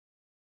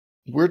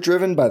We're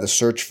driven by the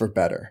search for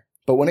better.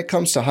 But when it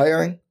comes to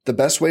hiring, the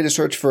best way to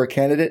search for a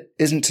candidate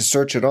isn't to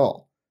search at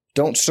all.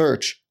 Don't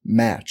search,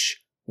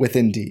 match with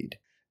Indeed.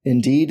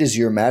 Indeed is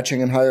your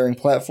matching and hiring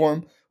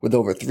platform with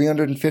over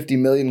 350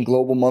 million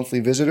global monthly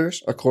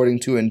visitors,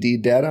 according to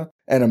Indeed data,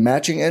 and a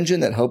matching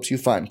engine that helps you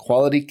find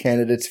quality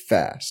candidates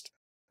fast.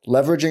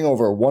 Leveraging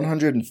over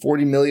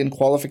 140 million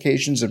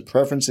qualifications and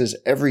preferences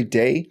every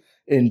day,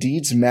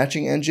 Indeed's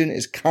matching engine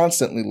is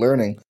constantly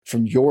learning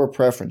from your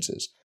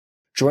preferences.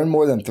 Join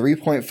more than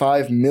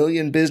 3.5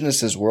 million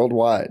businesses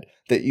worldwide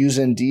that use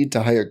Indeed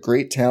to hire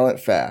great talent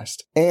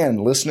fast.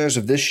 And listeners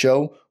of this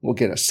show will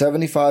get a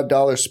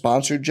 $75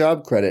 sponsored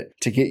job credit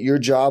to get your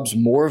jobs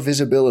more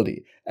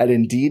visibility at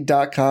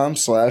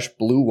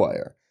Indeed.com/Blue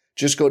Wire.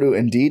 Just go to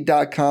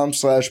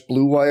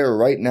Indeed.com/Blue Wire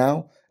right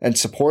now and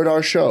support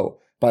our show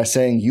by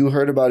saying you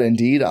heard about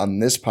Indeed on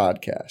this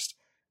podcast.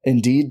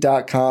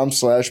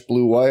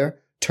 Indeed.com/Blue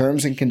Wire.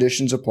 Terms and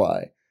conditions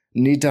apply.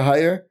 Need to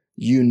hire?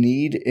 You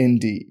need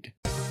Indeed.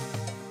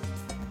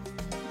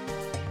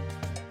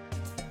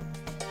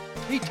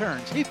 He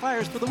turns, he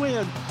fires for the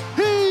win.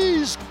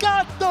 He's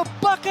got the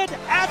bucket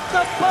at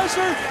the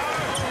buzzer.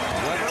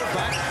 Weber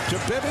back to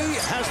Bibby,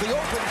 has the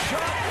open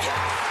shot.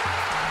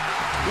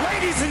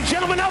 Ladies and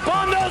gentlemen, up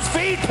on those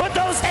feet, put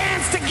those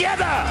hands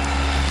together.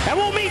 And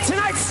we'll meet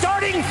tonight's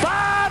starting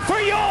five for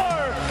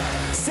your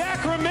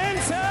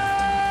Sacramento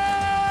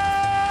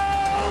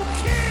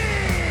Kings.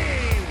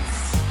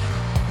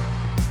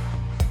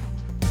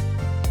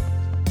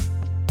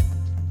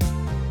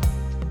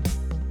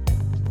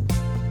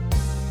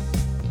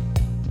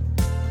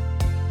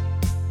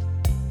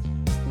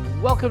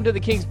 Welcome to the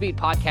Kings Beat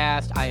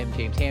podcast. I am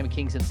James Ham,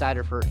 Kings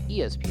Insider for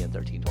ESPN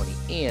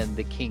 1320 and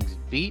the Kings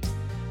Beat.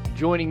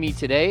 Joining me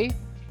today,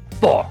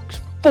 Fox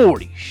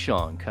 40,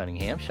 Sean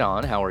Cunningham.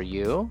 Sean, how are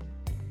you?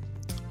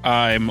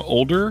 I'm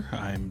older,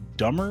 I'm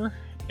dumber,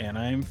 and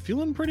I'm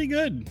feeling pretty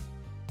good.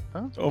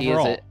 Huh?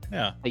 Overall.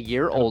 Yeah. A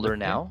year older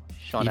now.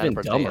 Sean had a Even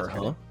birthday dumber,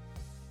 yesterday. huh?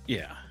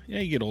 Yeah,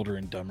 you get older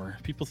and dumber.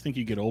 People think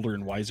you get older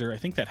and wiser. I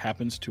think that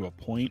happens to a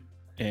point,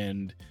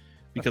 and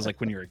because like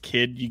when you're a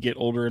kid, you get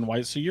older and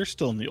wiser. So you're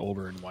still in the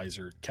older and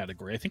wiser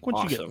category. I think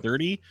once you get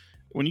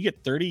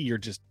 30,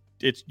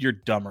 you're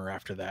dumber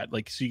after that.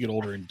 Like, so you get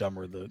older and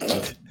dumber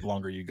the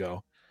longer you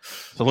go.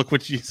 So that's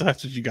what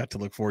you got to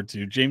look forward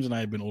to. James and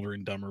I have been older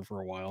and dumber for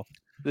a while.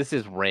 This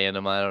is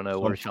random. I don't know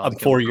where Sean's I'm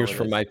 4 years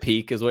from my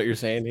peak, is what you're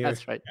saying here.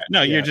 That's right.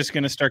 No, you're just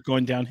going to start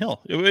going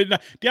downhill.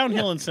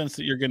 Downhill in the sense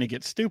that you're going to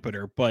get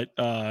stupider, but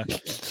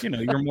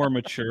you're more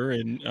mature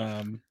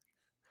and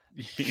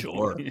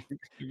Sure.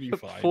 you'll be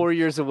fine. 4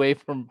 years away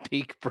from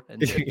peak,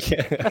 Brendan.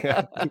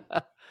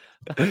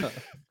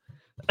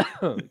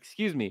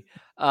 Excuse me.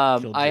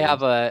 I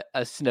have a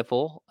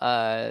sniffle.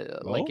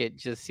 Like it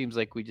just seems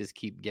like we just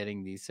keep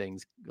getting these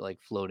things like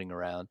floating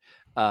around.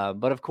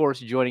 But of course,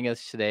 joining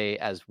us today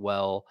as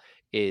well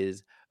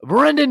is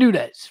Brendan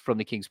Nunez from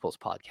the Kings Pulse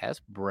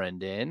podcast.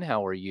 Brendan,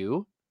 how are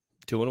you?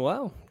 Doing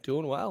well.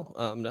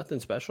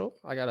 Nothing special.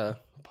 I got a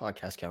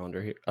podcast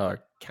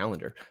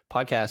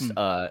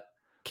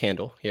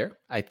candle here.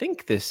 I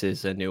think this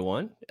is a new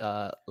one.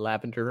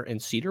 Lavender and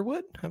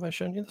cedarwood. Have I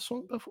shown you this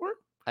one before?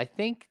 I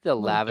think the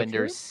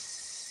lavender different?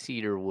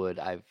 cedarwood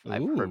I've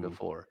heard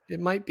before.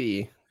 It might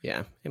be.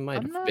 Yeah, it might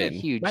I'm have not been. a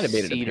huge Might have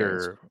made an cedar.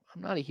 appearance.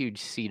 I'm not a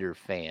huge cedar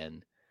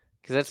fan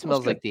because that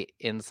Smells smells like good.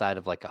 the inside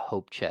of like a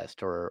hope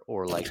chest or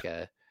like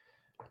a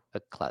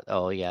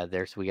oh yeah.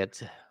 There's we got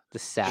the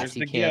sassy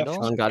the gift. candle.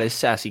 Sean got his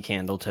sassy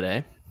candle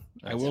today.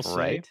 I will say,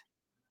 right.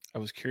 I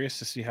was curious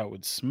to see how it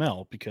would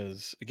smell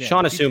because again,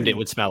 Sean assumed it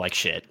would smell like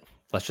shit.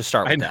 Let's just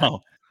start with I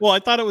know. Well, I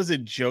thought it was a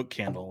joke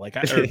candle. Like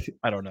I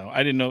don't know. I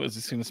didn't know it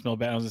was going to smell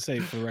bad. I was going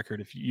to say, for the record,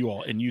 if you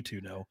all and you two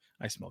know,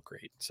 I smell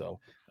great. So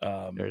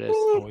There it is.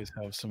 always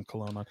have some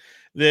cologne on.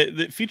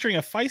 The featuring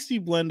a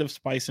feisty blend of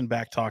spice and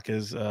back talk,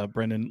 as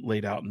Brendan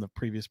laid out in the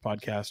previous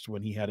podcast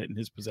when he had it in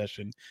his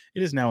possession.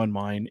 It is now in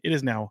mine. It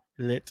is now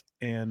lit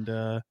and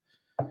not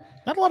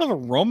a lot of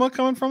aroma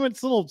coming from it.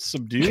 It's a little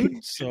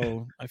subdued,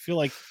 so I feel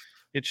like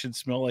it should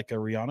smell like a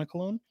Rihanna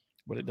cologne,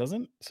 but it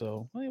doesn't.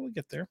 So we'll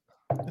get there.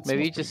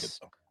 Maybe you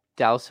just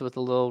douse it with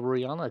a little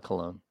Rihanna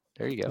cologne.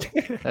 There you go.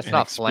 That's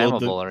not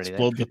Explode flammable or anything.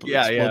 Explode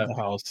the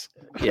house.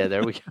 Yeah,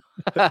 there we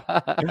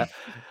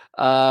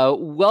go.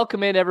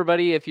 Welcome in,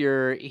 everybody. If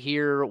you're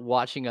here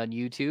watching on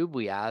YouTube,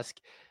 we ask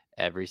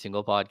every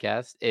single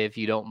podcast if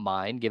you don't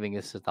mind giving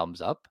us a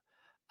thumbs up.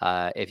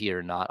 If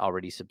you're not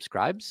already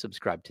subscribed,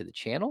 subscribe to the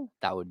channel.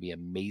 That would be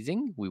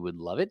amazing. We would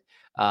love it.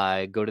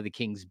 Go to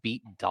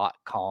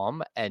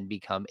thekingsbeat.com and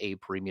become a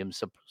premium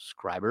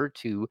subscriber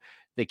to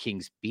the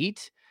Kings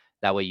Beat.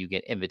 That way you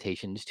get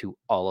invitations to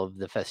all of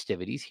the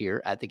festivities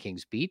here at the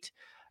Kings Beat.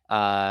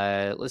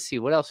 Let's see,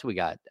 what else we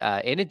got?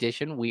 In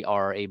addition, we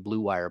are a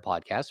Blue Wire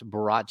podcast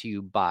brought to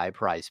you by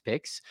Prize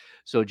Picks.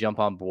 So jump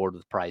on board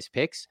with Prize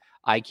Picks.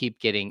 I keep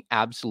getting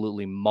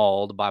absolutely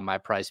mauled by my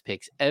Prize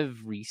Picks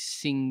every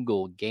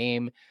single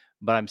game,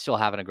 but I'm still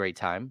having a great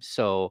time.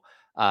 So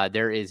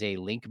there is a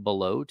link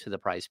below to the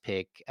Prize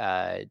Pick,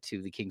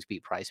 to the Kings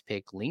Beat Prize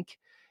Pick link.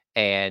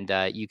 and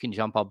you can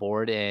jump on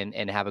board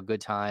and have a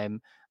good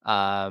time.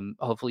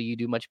 Hopefully you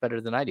do much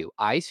better than I do.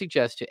 I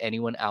suggest to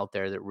anyone out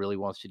there that really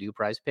wants to do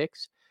Prize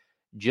Picks,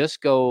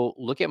 just go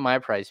look at my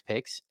Prize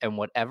Picks, and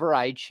whatever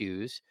I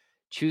choose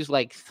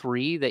like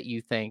 3 that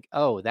you think,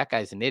 oh, that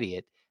guy's an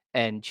idiot,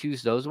 and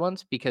choose those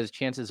ones, because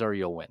chances are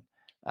you'll win.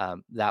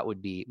 That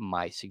would be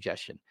my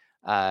suggestion.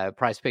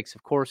 Prize Picks,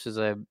 of course, is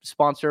a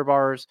sponsor of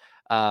ours,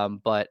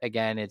 but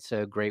again, it's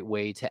a great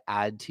way to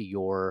add to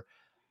your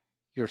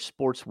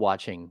sports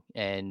watching.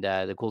 And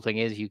the cool thing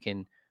is you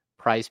can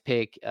Prize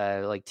Pick,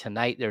 like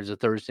tonight there's a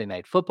Thursday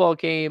night football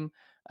game,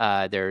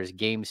 there's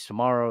games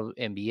tomorrow,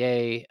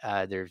 NBA,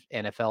 there's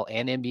NFL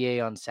and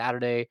NBA on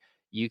Saturday.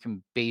 You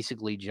can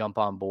basically jump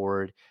on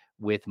board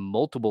with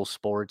multiple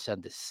sports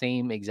at the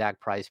same exact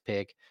Prize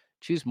Pick,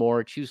 choose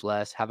more, choose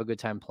less, have a good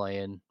time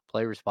playing,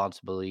 play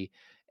responsibly,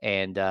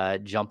 and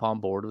jump on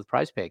board with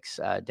Prize Picks.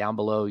 Down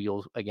below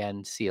you'll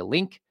again see a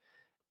link,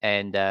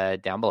 and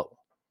down below,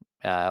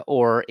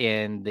 or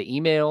in the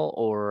email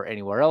or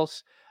anywhere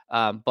else.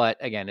 But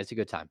again, it's a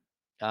good time.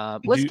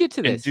 Let's get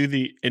to this. Do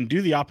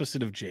the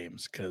opposite of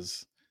James,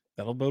 because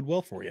that'll bode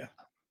well for you.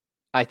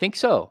 I think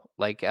so.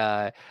 Like,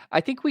 I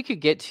think we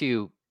could get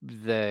to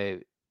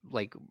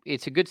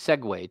it's a good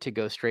segue to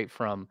go straight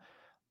from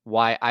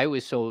why I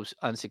was so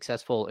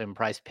unsuccessful in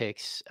Prize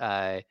Picks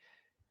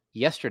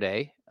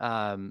yesterday.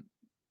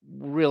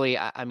 Really,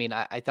 I mean,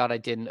 I thought I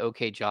did an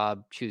okay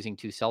job choosing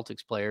 2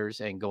 Celtics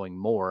players and going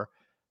more.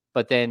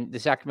 But then the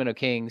Sacramento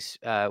Kings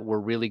were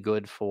really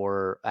good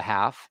for a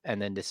half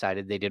and then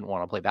decided they didn't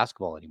want to play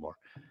basketball anymore.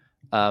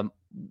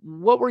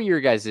 What were your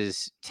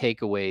guys'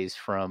 takeaways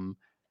from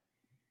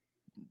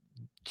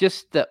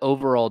just the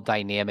overall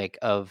dynamic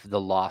of the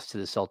loss to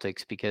the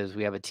Celtics? Because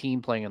we have a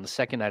team playing on the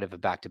second night of a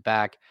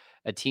back-to-back,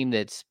 a team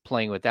that's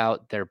playing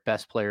without their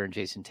best player in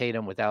Jason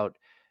Tatum, without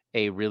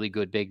a really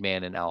good big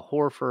man in Al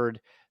Horford.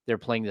 They're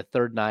playing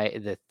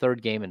the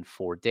third game in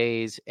 4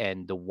 days,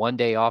 and the one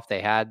day off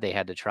they had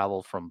to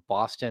travel from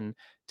Boston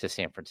to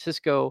San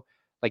Francisco.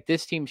 Like,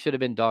 this team should have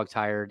been dog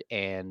tired,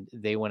 and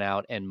they went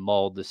out and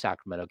mauled the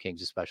Sacramento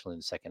Kings, especially in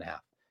the second half.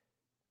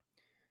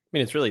 I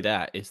mean, it's really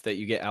that. It's that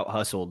you get out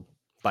hustled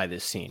by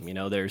this team.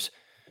 There's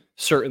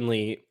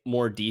certainly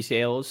more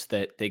details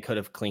that they could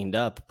have cleaned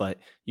up, but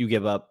you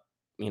give up,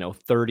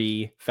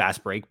 30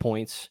 fast break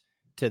points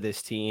to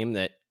this team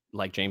that,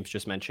 like James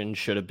just mentioned,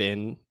 should have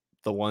been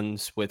the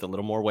ones with a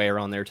little more wear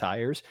on their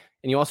tires.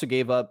 And you also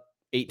gave up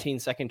 18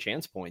 second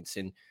chance points.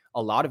 And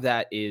a lot of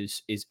that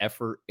is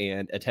effort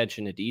and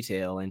attention to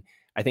detail. And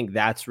I think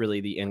that's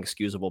really the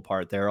inexcusable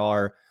part. There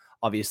are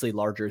obviously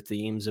larger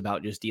themes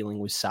about just dealing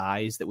with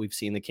size that we've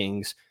seen the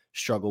Kings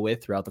struggle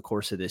with throughout the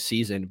course of this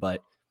season,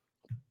 but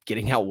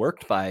getting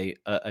outworked by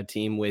a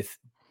team with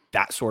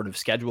that sort of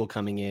schedule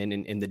coming in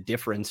and the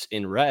difference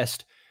in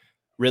rest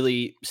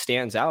really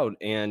stands out.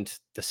 And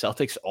the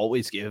Celtics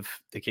always give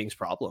the Kings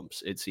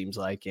problems, it seems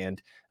like.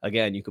 And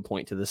again, you could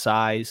point to the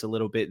size a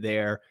little bit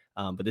there,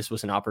 but this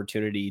was an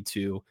opportunity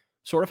to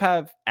sort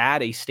of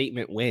add a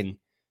statement win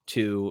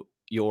to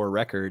your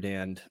record.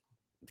 And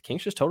the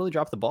Kings just totally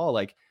dropped the ball.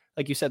 Like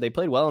you said, they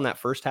played well in that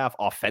first half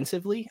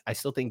offensively. I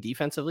still think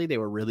defensively, they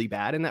were really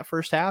bad in that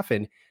first half,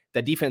 and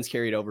that defense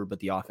carried over, but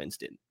the offense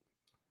didn't.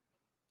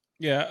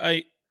 Yeah,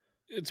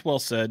 it's well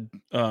said.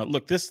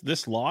 Look,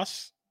 this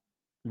loss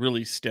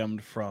really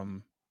stemmed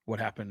from what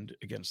happened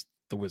against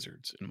the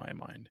Wizards, in my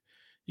mind.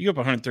 You go up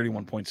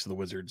 131 points to the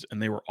Wizards,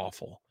 and they were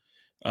awful.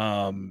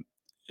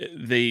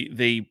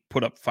 They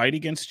put up fight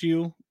against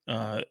you,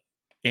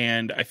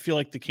 and I feel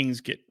like the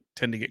Kings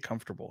tend to get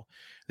comfortable.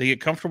 They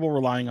get comfortable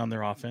relying on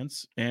their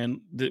offense, and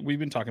we've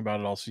been talking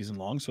about it all season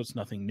long, so it's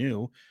nothing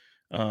new.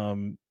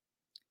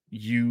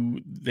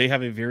 They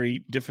have a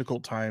very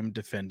difficult time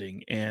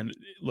defending, and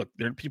look,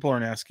 people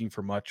aren't asking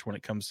for much when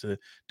it comes to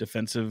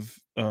defensive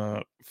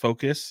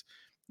focus.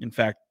 In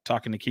fact,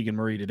 talking to Keegan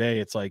Murray today,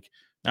 it's like,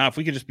 if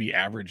we could just be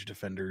average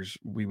defenders,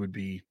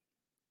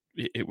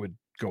 it would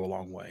go a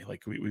long way.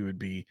 Like we would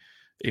be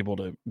able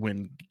to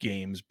win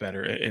games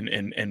better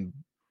and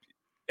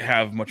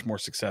have much more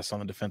success on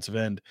the defensive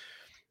end.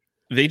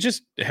 They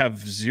just have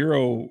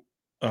zero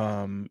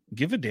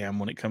give a damn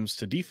when it comes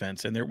to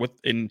defense,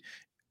 and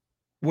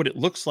what it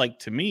looks like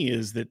to me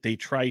is that they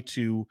try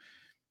to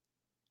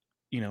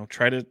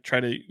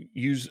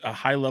use a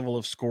high level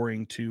of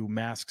scoring to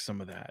mask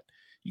some of that.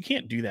 You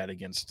can't do that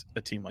against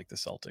a team like the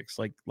Celtics.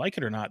 Like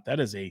it or not, that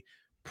is a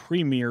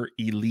premier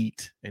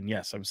elite, and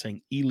yes, I'm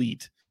saying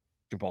elite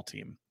basketball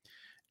team.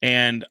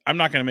 And I'm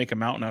not going to make a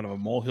mountain out of a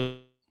molehill.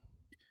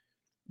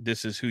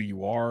 This is who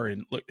you are.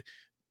 And look,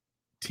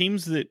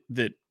 teams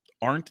that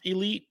aren't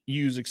elite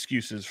use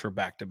excuses for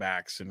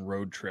back-to-backs and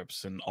road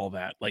trips and all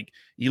that. Like,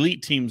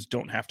 elite teams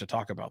don't have to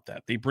talk about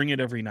that. They bring it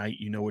every night.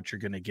 You know what you're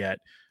going to get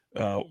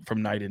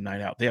from night in,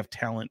 night out. They have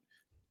talent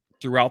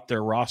throughout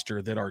their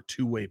roster that are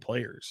two-way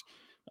players.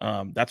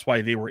 That's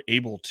why they were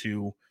able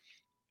to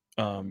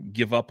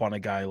give up on a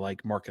guy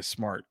like Marcus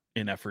Smart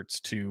in efforts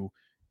to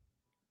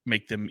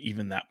make them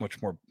even that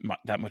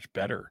much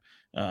better.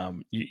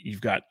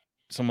 You've got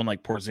someone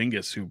like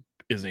Porzingis, who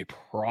is a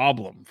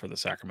problem for the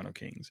Sacramento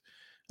Kings.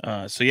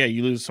 So yeah,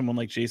 you lose someone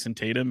like Jason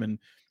Tatum, and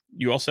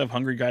you also have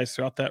hungry guys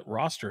throughout that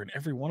roster, and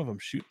every one of them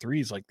shoot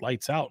threes like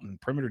lights out, and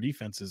perimeter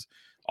defense is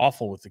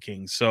awful with the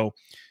Kings. So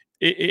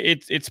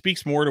it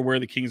speaks more to where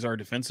the Kings are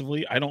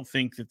defensively. I don't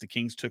think that the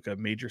Kings took a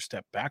major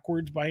step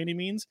backwards by any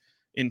means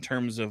in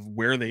terms of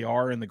where they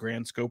are in the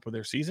grand scope of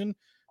their season.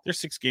 They're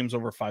 6 games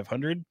over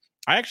 500.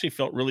 I actually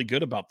felt really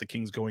good about the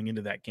Kings going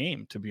into that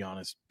game, to be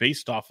honest,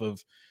 based off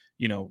of,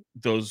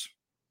 those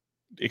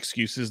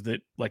excuses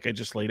that, like I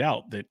just laid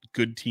out, that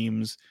good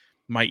teams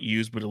might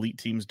use, but elite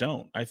teams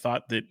don't. I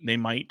thought that they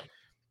might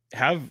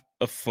have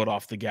a foot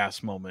off the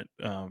gas moment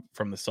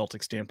from the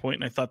Celtics standpoint.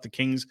 And I thought the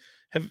Kings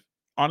have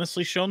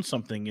honestly shown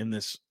something in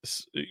this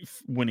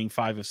winning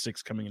 5 of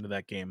 6 coming into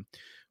that game.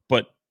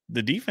 But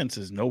the defense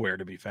is nowhere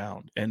to be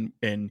found. And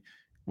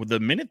with the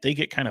minute they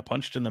get kind of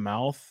punched in the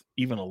mouth,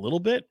 even a little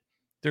bit,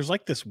 there's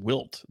like this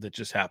wilt that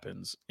just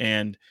happens.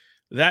 And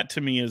that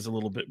to me is a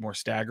little bit more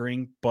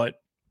staggering. But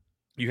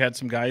you had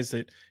some guys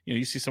that,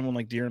 you see someone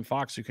like De'Aaron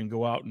Fox who can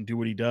go out and do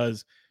what he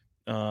does,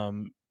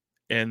 and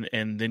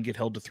then get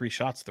held to 3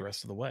 shots the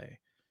rest of the way.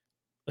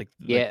 Like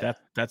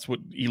that's what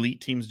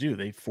elite teams do.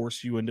 They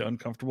force you into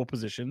uncomfortable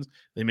positions.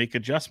 They make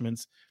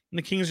adjustments, and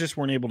the Kings just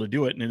weren't able to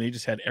do it. And then they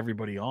just had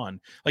everybody on.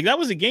 Like that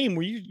was a game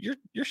where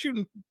you're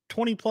shooting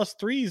 20 plus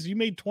threes. You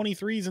made 20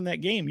 threes in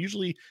that game.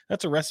 Usually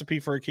that's a recipe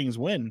for a Kings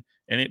win,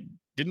 and it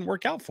didn't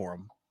work out for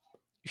them.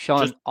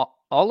 Sean,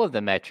 all of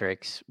the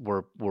metrics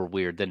were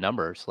weird. The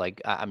numbers,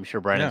 like I'm sure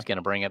Brandon's going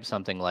to bring up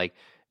something like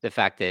the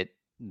fact that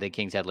the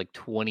Kings had like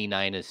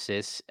 29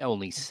 assists,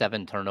 only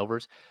 7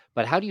 turnovers.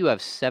 But how do you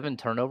have 7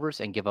 turnovers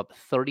and give up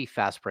 30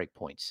 fast break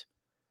points?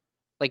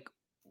 Like,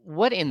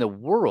 what in the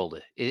world?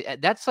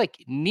 That's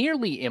like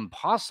nearly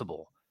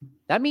impossible.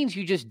 That means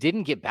you just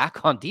didn't get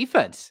back on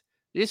defense.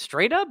 Just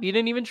straight up, you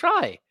didn't even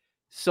try.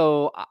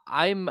 So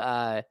I'm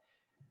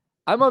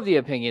of the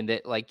opinion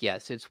that, like,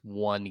 yes, it's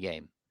one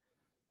game,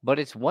 but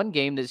it's one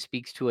game that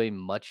speaks to a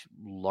much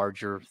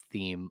larger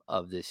theme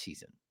of this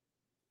season.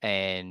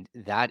 And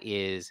that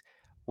is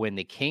when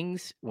the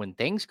Kings, when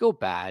things go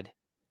bad,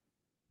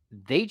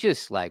 they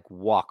just like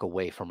walk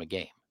away from a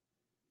game.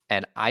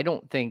 And I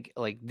don't think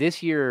like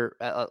this year,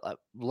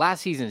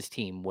 last season's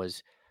team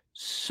was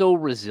so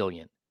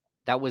resilient.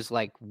 That was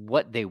like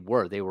what they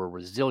were. They were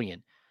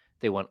resilient.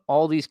 They won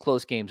all these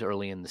close games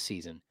early in the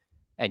season,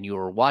 and you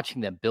were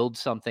watching them build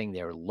something.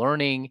 They were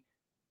learning.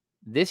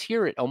 This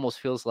year, it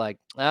almost feels like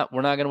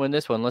we're not going to win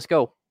this one. Let's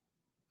go.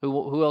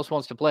 Who else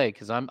wants to play?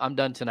 Because I'm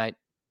done tonight.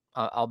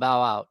 I'll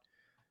bow out.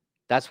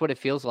 That's what it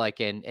feels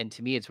like. And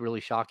to me, it's really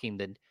shocking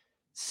that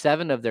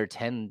 7 of their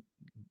 10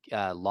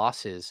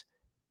 losses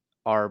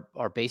are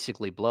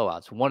basically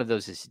blowouts. One of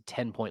those is a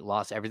 10-point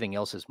loss. Everything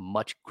else is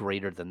much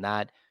greater than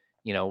that.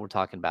 We're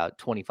talking about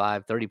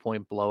 25,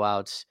 30-point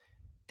blowouts.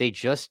 They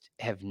just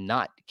have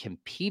not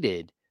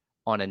competed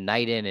on a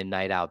night in and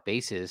night out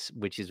basis,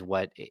 which is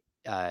what,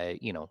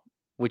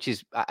 which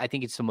is, I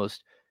think it's the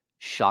most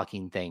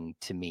shocking thing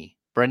to me.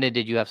 Brendan,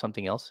 did you have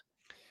something else?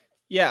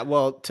 Yeah,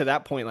 well, to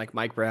that point, like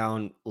Mike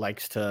Brown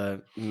likes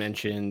to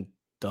mention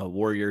the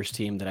Warriors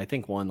team that I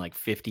think won like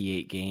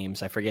 58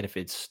 games. I forget if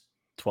it's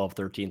 12,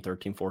 13,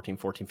 13, 14,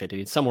 14, 15.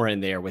 It's somewhere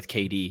in there with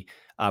KD.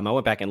 I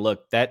went back and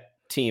looked. That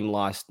team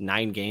lost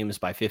 9 games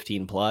by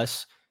 15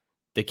 plus.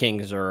 The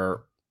Kings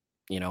are,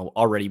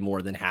 already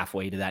more than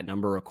halfway to that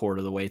number, a quarter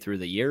of the way through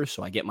the year.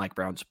 So I get Mike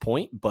Brown's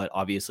point, but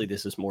obviously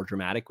this is more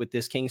dramatic with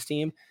this Kings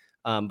team.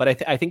 But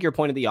I think your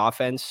point of the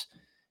offense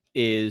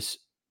is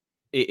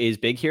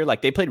big here.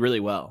 Like they played really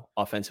well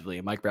offensively.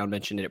 And Mike Brown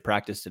mentioned it at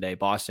practice today.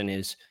 Boston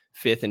is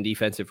 5th in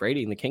defensive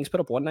rating. The Kings put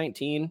up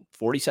 119,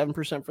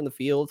 47% from the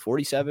field,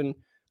 47%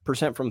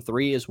 from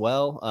 3 as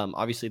well.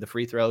 Obviously the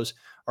free throws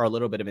are a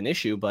little bit of an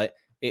issue, but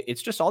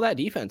it's just all that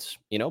defense.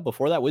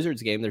 Before that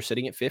Wizards game, they're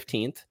sitting at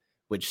 15th,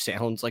 which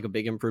sounds like a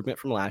big improvement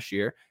from last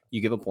year.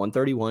 You give up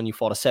 131, you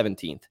fall to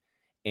 17th,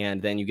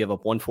 and then you give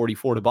up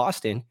 144 to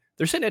Boston.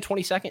 They're sitting at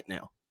 22nd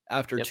now.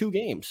 After 2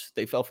 games,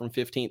 they fell from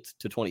 15th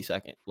to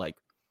 22nd. Like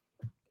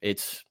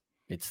it's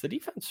the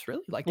defense,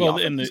 really. Like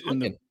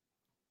the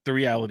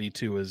reality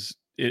too is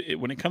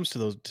when it comes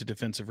to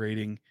defensive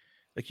rating,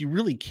 like you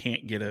really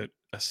can't get a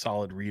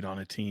solid read on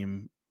a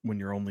team when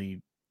you're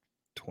only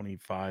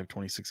 25,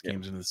 26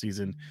 games into the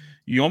season.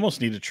 You almost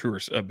need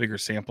a bigger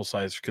sample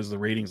size because the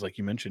ratings, like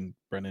you mentioned,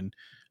 Brennan,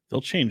 they'll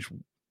change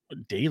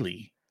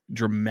daily,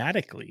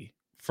 dramatically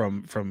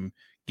from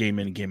game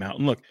in and game out.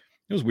 And look,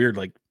 it was weird.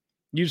 Like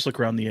you just look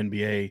around the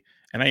NBA,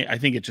 and I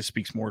think it just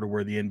speaks more to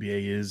where the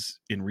NBA is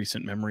in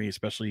recent memory,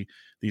 especially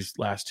these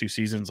last 2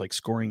 seasons. Like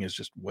scoring is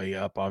just way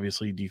up.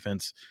 Obviously,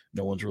 defense,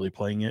 no one's really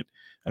playing it.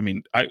 I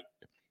mean,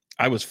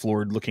 I was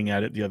floored looking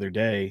at it the other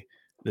day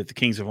that the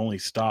Kings have only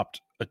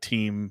stopped a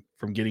team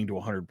from getting to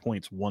 100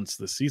 points once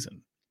this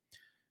season.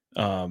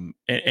 And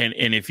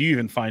if you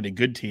even find a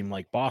good team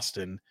like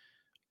Boston,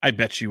 I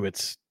bet you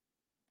there's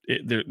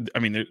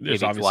maybe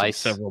obviously twice.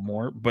 Several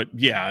more, but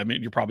yeah, I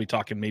mean, you're probably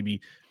talking maybe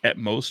at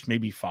most,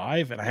 maybe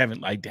 5. And I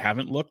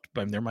haven't looked,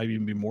 but there might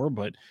even be more,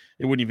 but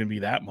it wouldn't even be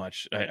that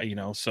much,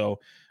 So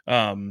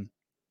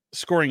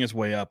scoring is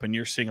way up and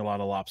you're seeing a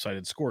lot of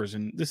lopsided scores.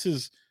 And this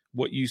is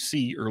what you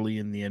see early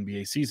in the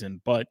NBA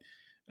season. But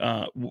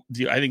I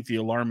think the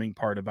alarming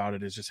part about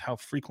it is just how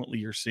frequently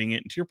you're seeing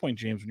it. And to your point,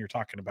 James, when you're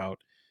talking about,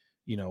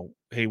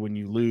 hey, when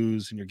you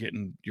lose and you're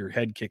getting your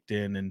head kicked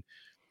in and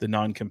the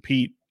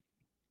non-compete,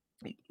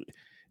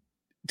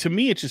 to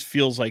me, it just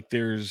feels like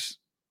there's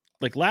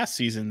like last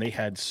season, they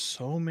had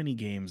so many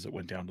games that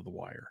went down to the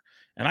wire.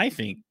 And I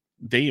think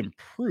they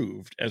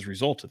improved as a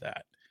result of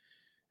that.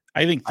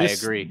 I think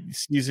this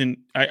season,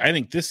 I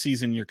think this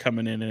season you're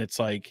coming in and it's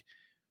like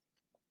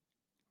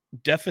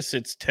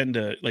deficits tend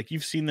to, like,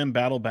 you've seen them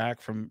battle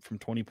back from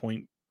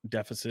 20-point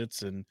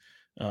deficits and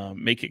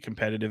make it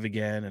competitive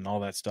again and all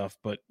that stuff.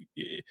 But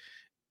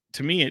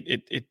to me,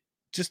 it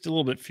just a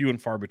little bit few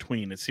and far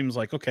between. It seems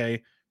like,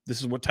 okay, this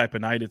is what type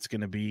of night it's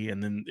going to be.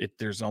 And then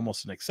there's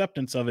almost an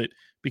acceptance of it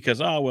because,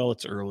 well,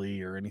 it's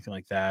early or anything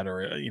like that.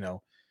 Or,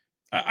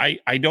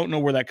 I don't know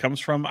where that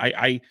comes from.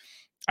 I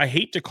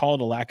hate to call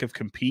it a lack of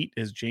compete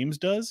as James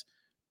does,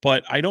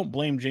 but I don't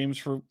blame James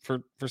for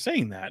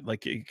saying that,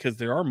 like, because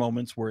there are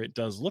moments where it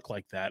does look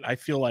like that. I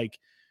feel like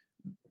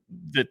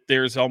that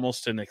there's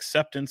almost an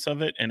acceptance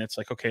of it. And it's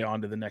like, okay,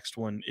 on to the next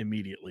one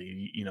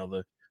immediately,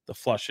 the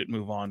flush it,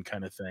 move on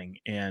kind of thing.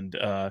 And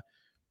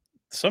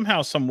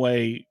somehow, some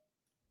way,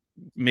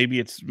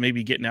 maybe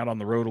getting out on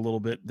the road a little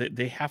bit.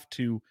 They have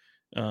to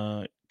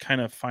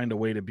kind of find a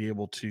way to be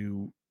able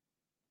to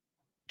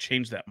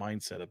change that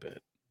mindset a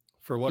bit.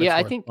 For what it's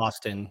worth, I think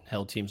Boston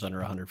held teams under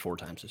 104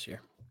 times this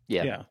year.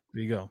 Yeah,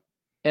 there you go.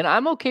 And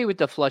I'm okay with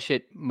the flush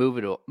it, move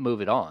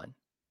it on.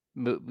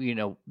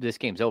 This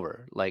game's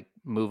over. Like,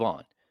 move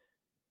on.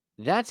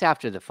 That's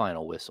after the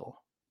final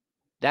whistle.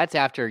 That's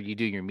after you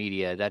do your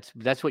media.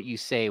 That's what you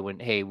say when,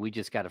 hey, we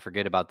just got to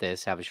forget about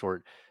this, have a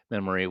short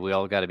memory. We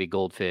all got to be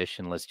goldfish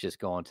and let's just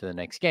go on to the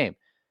next game.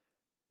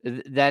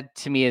 That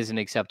to me isn't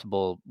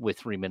acceptable with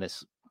 3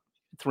 minutes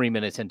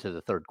into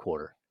the third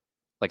quarter.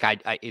 Like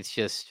it's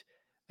just,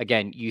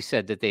 again, you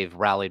said that they've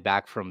rallied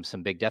back from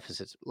some big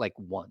deficits like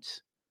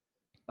once.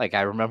 Like,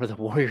 I remember the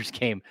Warriors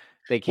game.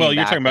 They came. Well,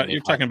 you're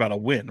talking about a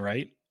win,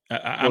 right?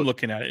 I'm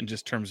looking at it in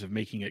just terms of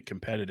making it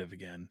competitive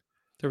again.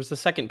 There was the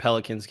second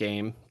Pelicans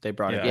game. They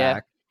brought it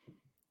back.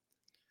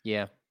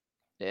 Yeah.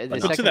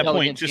 But to that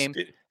point,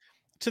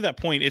 to that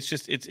point, it's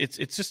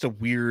just a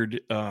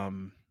weird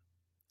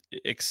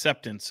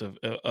acceptance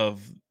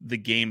of the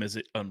game as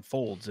it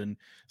unfolds. And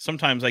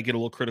sometimes I get a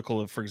little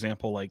critical of, for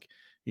example, like,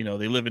 they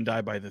live and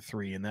die by the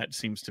three, and that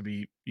seems to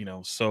be,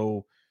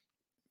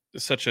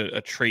 such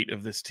a trait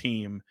of this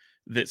team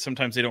that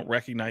sometimes they don't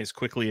recognize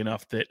quickly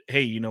enough that,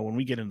 hey, when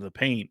we get into the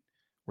paint,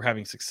 we're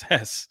having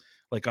success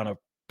like on a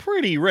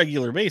pretty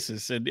regular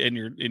basis. And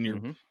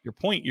your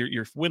point,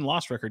 your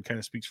win-loss record kind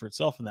of speaks for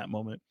itself in that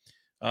moment.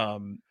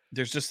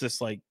 There's just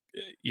this, like,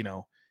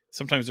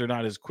 sometimes they're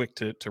not as quick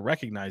to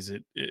recognize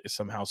it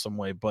somehow, some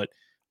way. But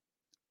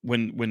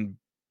when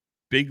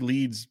big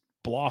leads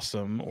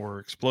blossom or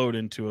explode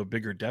into a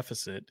bigger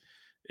deficit,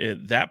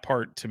 that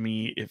part, to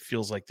me, it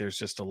feels like there's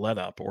just a let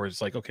up, or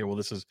it's like, okay, well,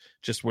 this is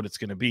just what it's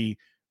going to be.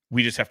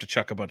 We just have to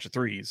chuck a bunch of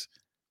threes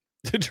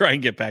to try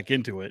and get back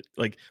into it.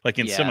 Like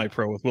in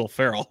semi-pro with Will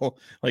Ferrell.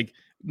 Like,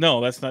 no,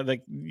 that's not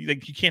like you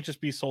can't just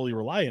be solely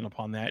reliant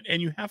upon that.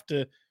 And you have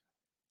to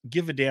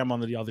give a damn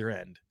on the other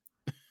end.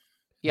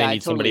 Yeah, they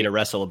need somebody to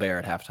wrestle a bear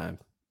at halftime.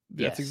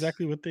 That's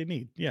exactly what they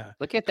need. Yeah.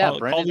 Look at that.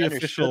 Brendan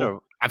understood.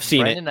 I've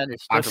seen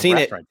it. I've seen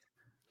it.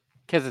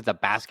 Because it's a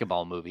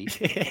basketball movie.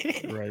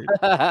 Right.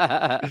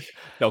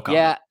 No comment.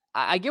 Yeah,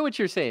 I get what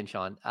you're saying,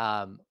 Sean.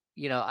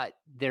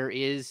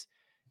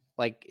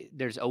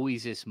 There's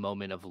always this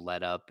moment of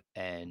let up,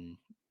 and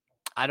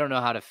I don't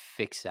know how to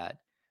fix that.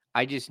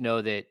 I just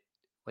know that,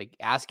 like,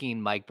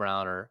 asking Mike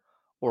Brown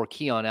or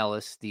Keon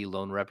Ellis, the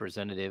lone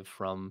representative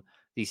from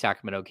the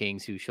Sacramento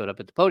Kings who showed up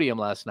at the podium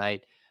last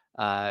night,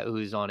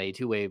 who's on a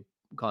two-way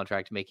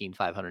contract making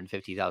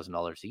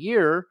 $550,000 a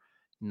year,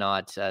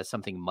 not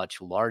something much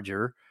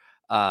larger.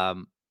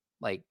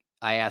 Like,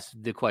 I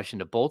asked the question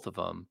to both of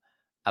them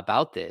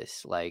about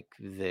this, like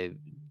the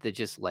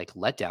just like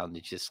letdown.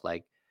 It's just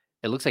like,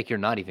 it looks like you're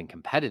not even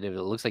competitive.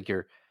 It looks like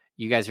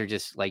you guys are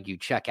just like, you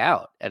check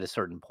out at a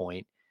certain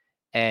point.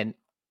 And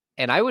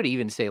I would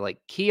even say, like,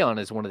 Keon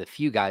is one of the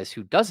few guys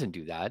who doesn't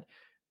do that.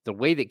 The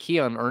way that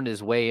Keon earned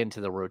his way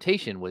into the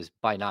rotation was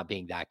by not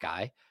being that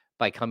guy,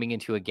 by coming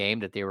into a game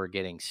that they were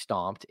getting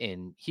stomped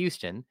in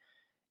Houston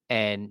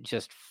and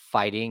just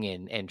fighting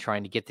and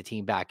trying to get the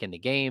team back in the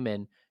game.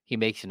 And he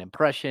makes an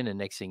impression, and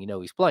next thing you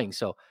know, he's playing.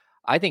 So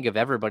I think of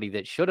everybody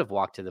that should have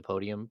walked to the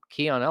podium,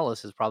 Keon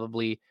Ellis is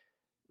probably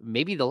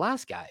maybe the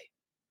last guy,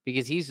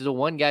 because he's the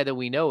one guy that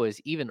we know has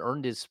even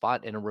earned his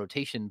spot in a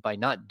rotation by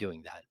not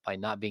doing that, by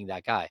not being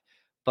that guy.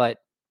 But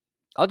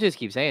I'll just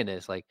keep saying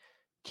this, like,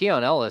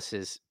 Keon Ellis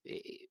is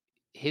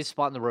his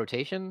spot in the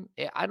rotation.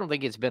 I don't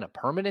think it's been a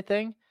permanent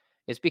thing.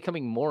 It's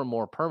becoming more and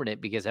more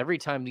permanent, because every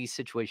time these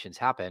situations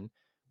happen,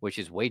 which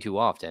is way too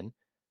often,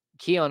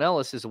 Keon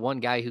Ellis is the one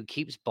guy who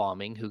keeps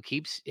bombing, who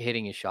keeps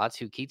hitting his shots,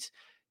 who keeps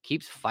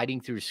fighting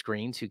through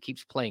screens, who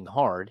keeps playing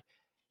hard.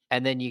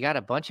 And then you got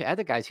a bunch of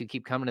other guys who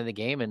keep coming in the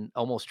game and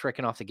almost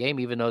tricking off the game,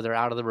 even though they're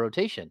out of the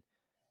rotation.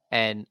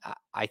 And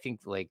I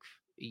think like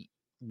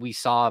we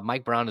saw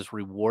Mike Brown has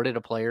rewarded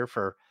a player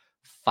for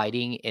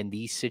fighting in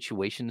these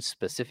situations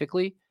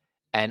specifically.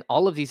 And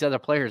all of these other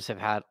players have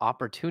had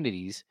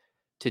opportunities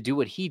to do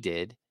what he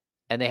did,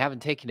 and they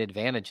haven't taken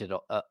advantage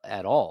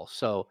at all.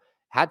 So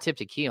hat tip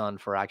to Keon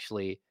for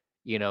actually,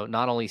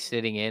 not only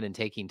sitting in and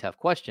taking tough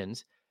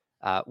questions,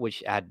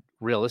 which had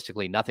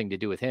realistically nothing to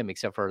do with him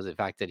except for the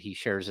fact that he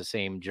shares the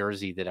same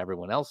jersey that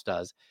everyone else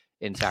does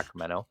in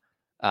Sacramento.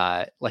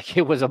 Like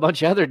it was a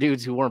bunch of other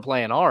dudes who weren't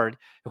playing hard.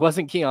 It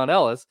wasn't Keon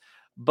Ellis,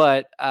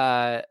 but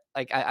I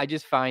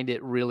just find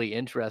it really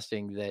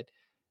interesting that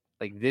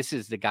like this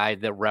is the guy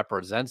that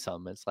represents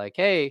them. It's like,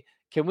 hey,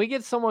 can we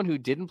get someone who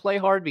didn't play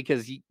hard,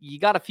 because you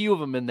got a few of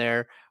them in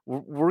there.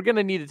 We're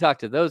gonna need to talk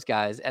to those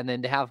guys, and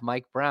then to have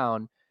Mike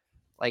Brown,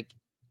 like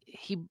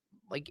he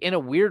like in a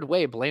weird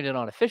way blamed it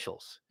on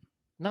officials,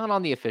 not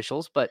on the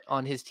officials, but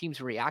on his team's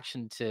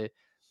reaction to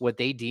what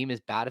they deem as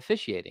bad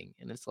officiating.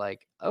 And it's like,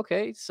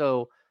 okay,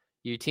 so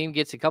your team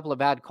gets a couple of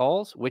bad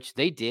calls, which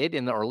they did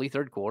in the early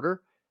third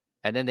quarter,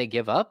 and then they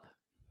give up.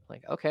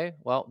 Like, okay,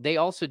 well, they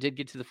also did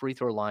get to the free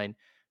throw line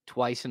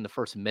twice in the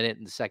first minute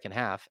in the second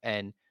half,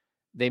 and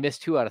they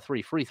missed 2 out of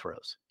 3 free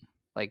throws.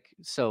 Like,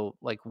 so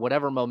like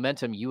whatever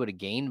momentum you would have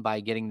gained by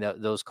getting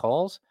those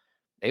calls,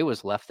 it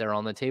was left there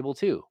on the table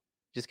too.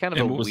 Just kind of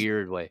a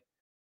weird way.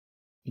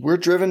 We're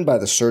driven by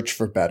the search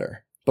for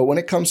better. But when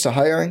it comes to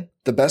hiring,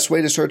 the best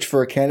way to search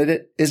for a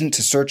candidate isn't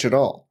to search at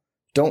all.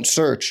 Don't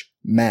search,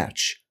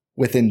 match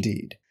with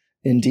Indeed.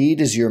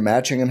 Indeed is your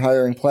matching and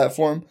hiring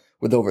platform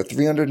with over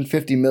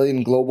 350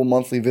 million global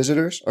monthly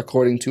visitors,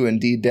 according to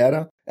Indeed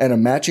data, and a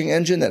matching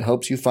engine that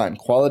helps you find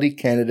quality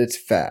candidates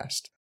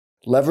fast.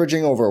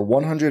 Leveraging over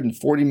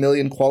 140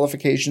 million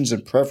qualifications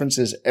and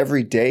preferences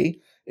every day,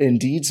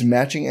 Indeed's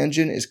matching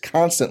engine is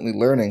constantly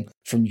learning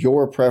from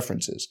your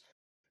preferences.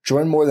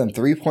 Join more than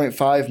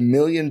 3.5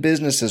 million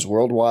businesses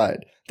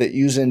worldwide that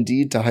use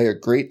Indeed to hire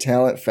great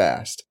talent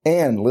fast.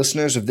 And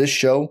listeners of this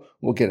show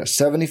will get a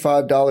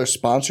 $75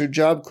 sponsored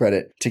job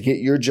credit to get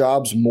your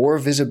jobs more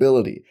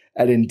visibility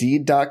at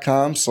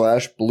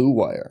Indeed.com/Blue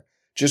Wire.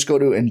 Just go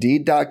to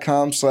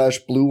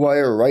Indeed.com/Blue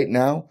Wire right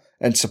now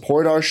and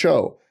support our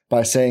show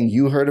by saying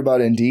you heard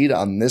about Indeed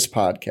on this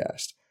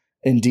podcast.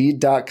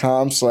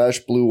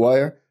 Indeed.com/Blue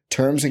Wire.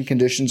 Terms and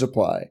conditions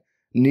apply.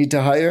 Need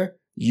to hire?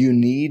 You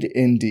need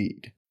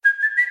Indeed.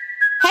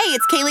 Hey,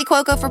 it's Kaylee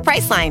Cuoco for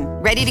Priceline.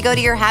 Ready to go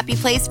to your happy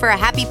place for a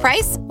happy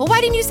price? Well, why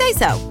didn't you say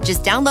so?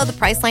 Just download the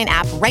Priceline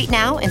app right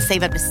now and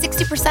save up to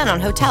 60%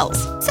 on hotels.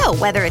 So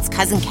whether it's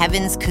Cousin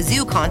Kevin's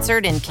Kazoo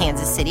Concert in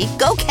Kansas City,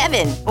 go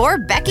Kevin, or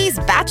Becky's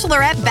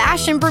Bachelorette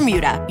Bash in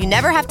Bermuda, you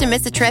never have to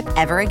miss a trip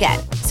ever again.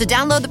 So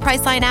download the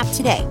Priceline app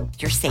today.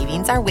 Your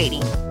savings are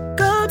waiting.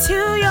 Go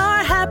to your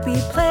happy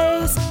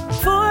place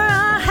for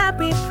a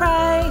happy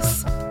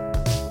price.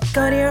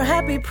 Go to your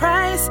happy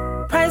price,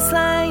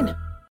 Priceline.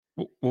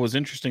 What was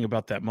interesting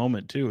about that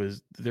moment too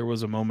is there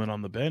was a moment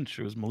on the bench.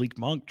 It was Malik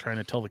Monk trying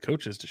to tell the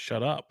coaches to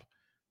shut up.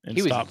 And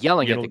he was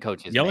yelling at the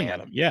coaches, yelling at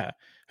them. Yeah.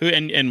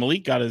 And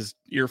Malik got his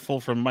earful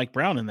from Mike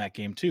Brown in that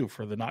game too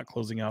for the not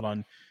closing out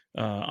on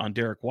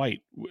Derek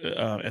White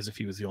as if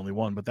he was the only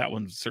one. But that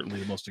one's certainly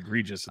the most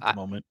egregious at the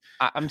moment.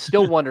 I'm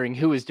still wondering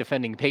who is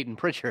defending Peyton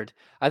Pritchard.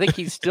 I think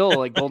he's still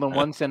like Golden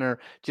One center,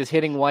 just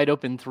hitting wide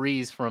open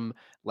threes from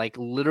like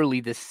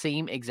literally the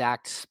same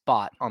exact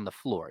spot on the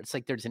floor. It's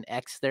like there's an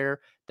X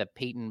there, the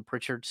Peyton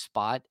Pritchard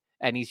spot,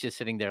 and he's just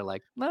sitting there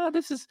like, no,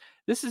 this is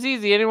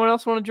easy. Anyone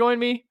else want to join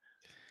me?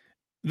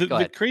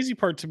 The crazy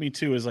part to me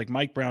too is like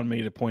Mike Brown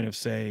made a point of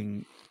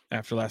saying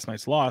after last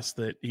night's loss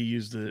that he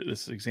used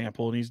this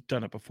example, and he's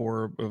done it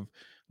before, of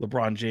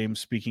LeBron James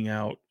speaking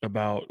out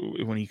about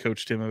when he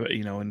coached him,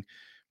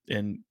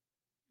 and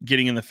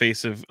getting in the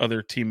face of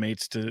other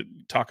teammates to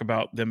talk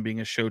about them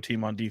being a show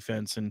team on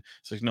defense. And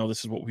it's like, no, this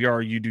is what we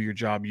are. You do your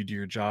job,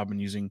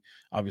 and using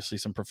obviously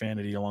some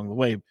profanity along the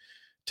way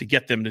to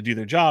get them to do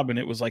their job. And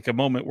it was like a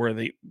moment where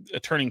a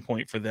turning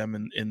point for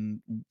them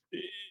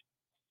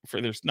for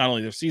their, not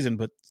only their season,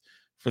 but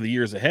for the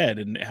years ahead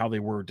and how they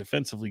were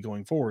defensively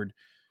going forward.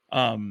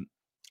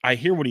 I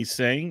hear what he's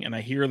saying, and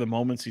I hear the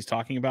moments he's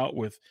talking about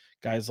with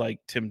guys like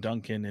Tim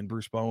Duncan and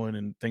Bruce Bowen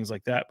and things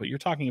like that. But you're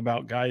talking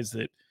about guys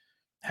that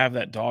have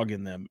that dog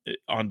in them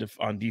on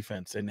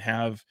defense and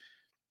have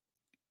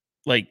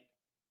like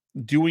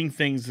doing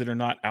things that are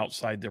not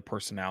outside their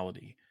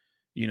personality.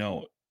 You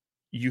know,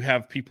 you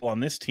have people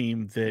on this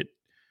team that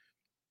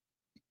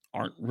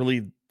aren't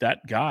really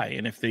that guy.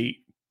 And if they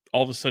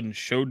all of a sudden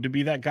showed to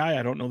be that guy,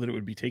 I don't know that it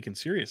would be taken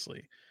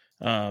seriously.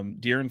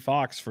 De'Aaron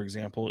Fox, for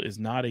example, is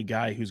not a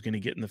guy who's going to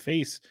get in the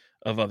face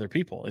of other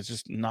people. It's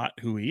just not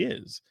who he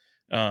is.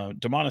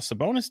 Domantas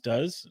Sabonis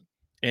does,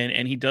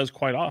 and he does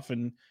quite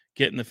often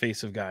get in the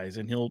face of guys,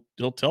 and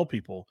he'll tell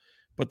people.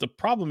 But the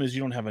problem is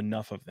you don't have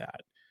enough of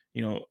that.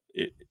 You know,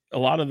 a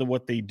lot of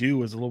what they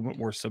do is a little bit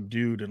more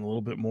subdued and a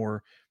little bit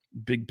more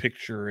big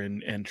picture,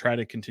 and try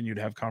to continue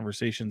to have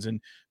conversations.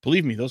 And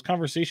believe me, those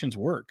conversations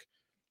work.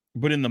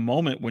 But in the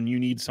moment when you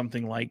need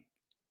something like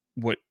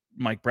what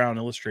Mike Brown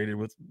illustrated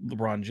with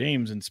LeBron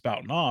James and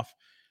spouting off,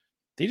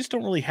 they just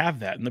don't really have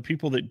that. And the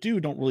people that do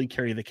don't really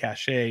carry the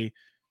cachet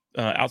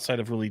outside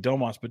of really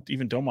Domas, but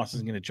even Domas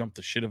isn't going to jump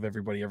the shit of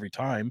everybody every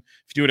time.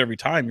 If you do it every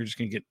time, you're just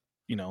going to get,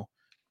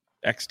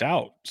 X'd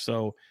out.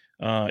 So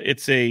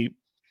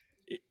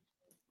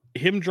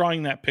him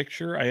drawing that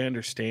picture, I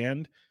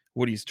understand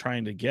what he's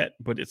trying to get,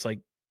 but it's like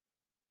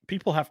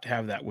people have to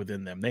have that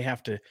within them. They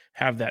have to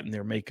have that in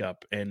their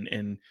makeup,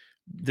 and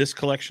this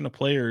collection of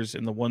players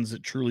and the ones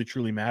that truly,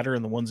 truly matter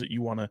and the ones that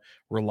you want to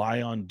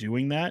rely on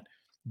doing that,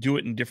 do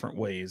it in different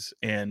ways.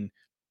 And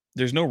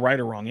there's no right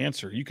or wrong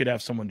answer. You could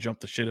have someone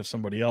jump the shit of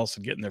somebody else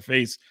and get in their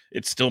face.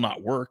 It's still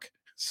not work.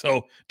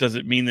 So does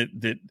it mean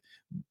that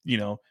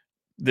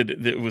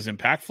it was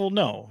impactful?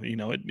 No,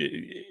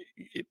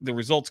 the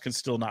results can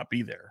still not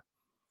be there.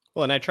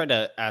 Well, and I tried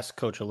to ask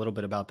Coach a little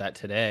bit about that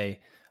today,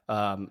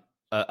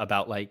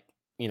 about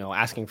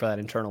asking for that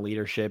internal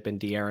leadership, and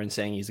De'Aaron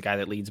saying he's a guy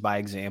that leads by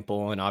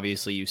example. And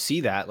obviously you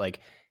see that, like,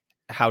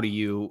 how do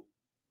you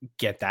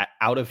get that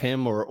out of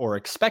him or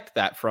expect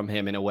that from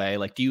him in a way?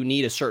 Like, do you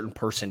need a certain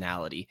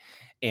personality?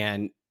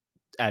 And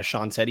as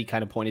Sean said, he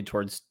kind of pointed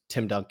towards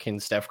Tim Duncan,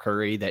 Steph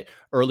Curry, that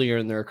earlier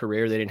in their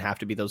career, they didn't have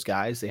to be those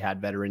guys. They had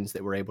veterans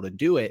that were able to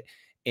do it.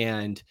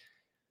 And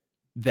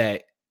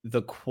that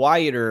the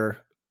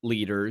quieter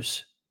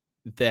leaders,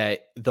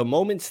 that the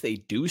moments they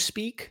do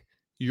speak,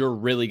 you're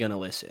really going to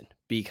listen,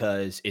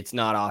 because it's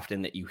not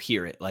often that you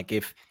hear it. Like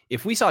if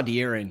we saw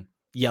De'Aaron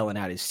yelling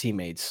at his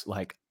teammates,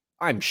 like,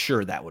 I'm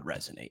sure that would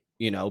resonate,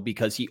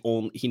 because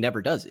he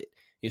never does it.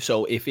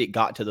 So if it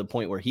got to the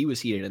point where he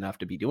was heated enough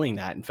to be doing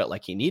that and felt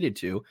like he needed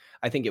to,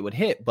 I think it would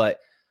hit. But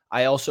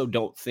I also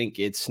don't think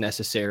it's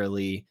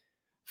necessarily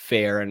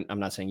fair, and I'm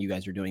not saying you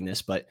guys are doing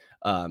this, but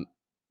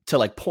to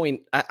like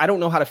point, I don't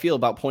know how to feel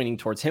about pointing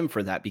towards him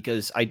for that,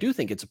 because I do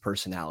think it's a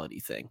personality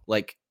thing.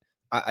 Like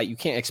you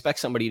can't expect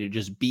somebody to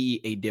just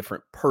be a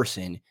different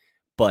person,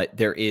 but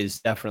there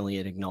is definitely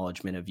an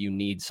acknowledgement of you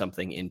need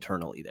something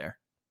internally there.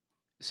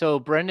 So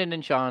Brendan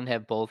and Sean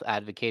have both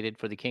advocated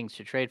for the Kings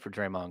to trade for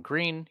Draymond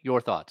Green.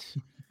 Your thoughts?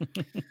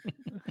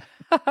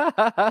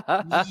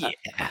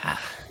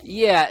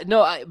 Yeah.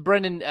 No,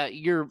 Brendan,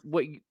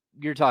 what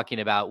you're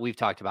talking about, we've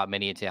talked about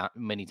many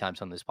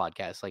times on this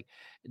podcast. Like,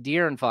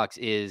 De'Aaron Fox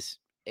is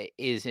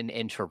an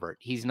introvert.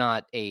 He's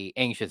not a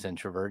anxious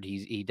introvert.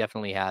 He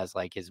definitely has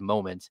like his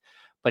moments,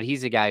 but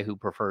he's a guy who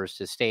prefers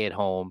to stay at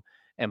home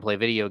and play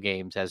video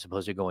games as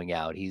opposed to going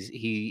out.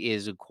 He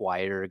is a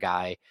quieter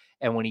guy,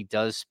 and when he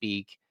does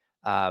speak,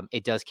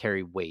 it does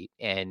carry weight.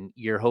 And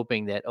you're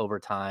hoping that over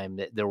time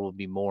that there will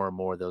be more and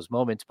more of those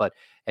moments. But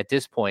at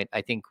this point,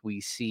 I think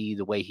we see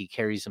the way he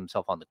carries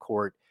himself on the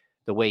court,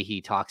 the way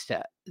he talks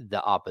to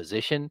the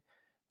opposition.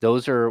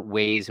 Those are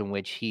ways in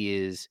which he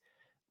is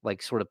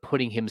like sort of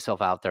putting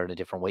himself out there in a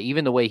different way.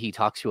 Even the way he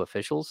talks to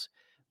officials,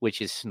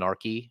 which is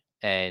snarky,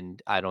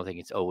 and I don't think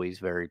it's always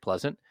very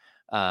pleasant.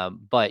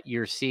 But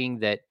you're seeing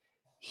that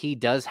he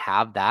does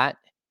have that.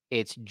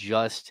 It's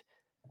just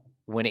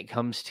when it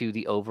comes to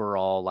the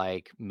overall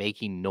like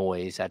making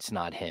noise, that's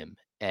not him.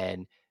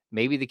 And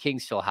maybe the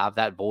Kings still have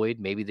that void.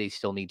 Maybe they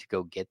still need to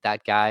go get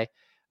that guy.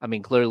 I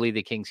mean, clearly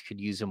the Kings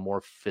could use a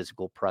more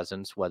physical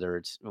presence, whether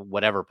it's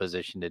whatever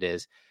position it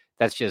is.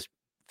 That's just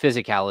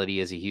physicality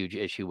is a huge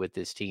issue with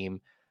this team.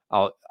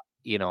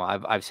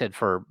 I've said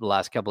for the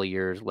last couple of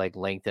years, like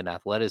length and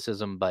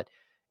athleticism, but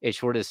it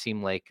sort of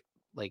seemed like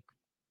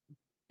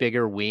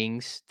bigger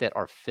wings that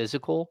are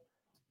physical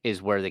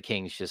is where the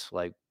Kings just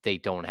like, they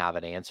don't have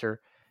an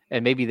answer.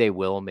 And maybe they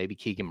will. Maybe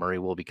Keegan Murray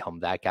will become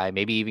that guy.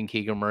 Maybe even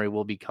Keegan Murray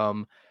will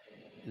become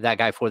that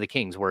guy for the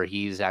Kings, where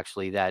he's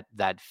actually that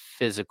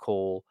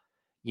physical,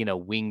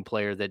 wing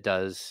player that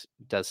does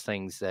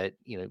things that,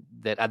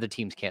 that other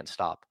teams can't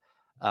stop.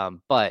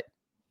 But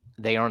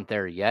they aren't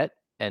there yet.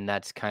 And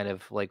that's kind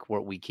of like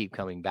what we keep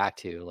coming back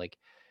to. Like,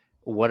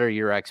 what are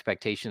your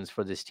expectations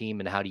for this team,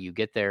 and how do you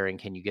get there? And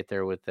can you get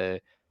there with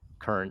the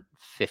current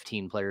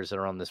 15 players that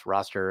are on this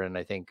roster? And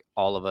I think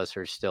all of us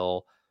are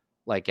still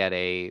like at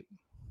a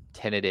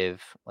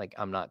tentative, like,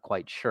 I'm not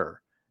quite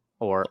sure,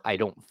 or I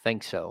don't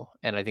think so.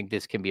 And I think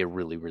this can be a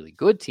really, really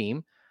good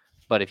team.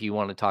 But if you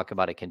want to talk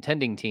about a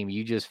contending team,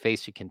 you just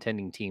faced a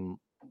contending team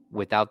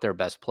without their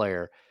best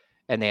player,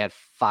 and they had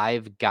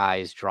 5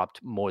 guys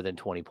dropped more than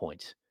 20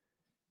 points.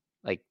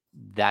 Like,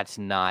 that's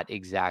not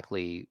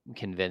exactly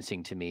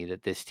convincing to me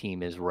that this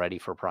team is ready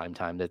for prime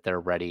time, that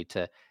they're ready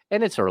to,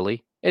 and it's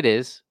early. It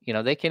is,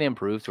 they can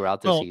improve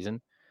throughout the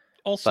season.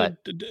 Also,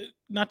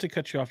 not to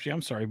cut you off, Jay,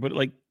 I'm sorry, but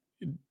like,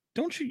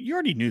 don't you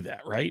already knew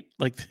that, right?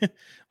 Like,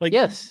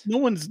 yes, no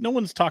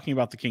one's talking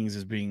about the Kings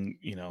as being,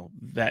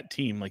 that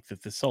team like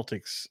that the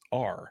Celtics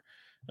are.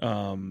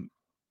 And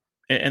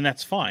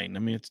that's fine. I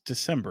mean, it's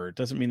December. It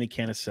doesn't mean they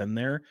can't ascend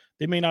there.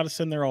 They may not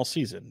ascend there all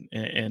season,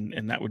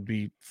 and that would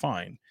be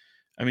fine.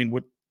 I mean,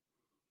 what,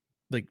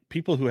 like,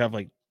 people who have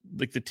like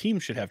the team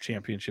should have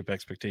championship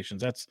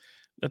expectations.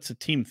 That's a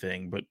team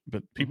thing,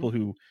 but people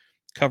who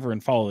cover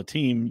and follow the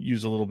team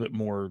use a little bit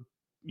more,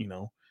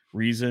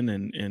 reason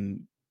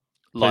and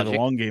play the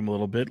long game a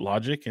little bit,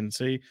 logic, and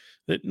say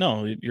that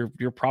no,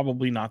 you're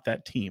probably not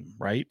that team,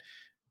 right?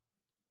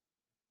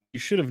 You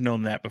should have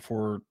known that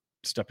before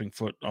stepping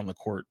foot on the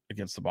court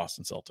against the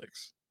Boston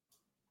Celtics.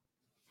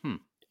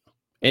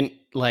 And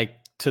like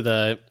to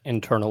the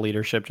internal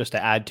leadership, just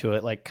to add to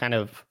it, like kind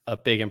of a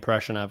big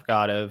impression I've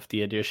got of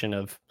the addition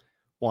of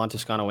Juan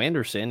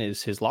Toscano-Anderson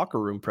is his locker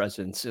room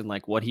presence and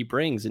like what he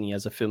brings. And he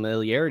has a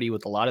familiarity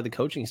with a lot of the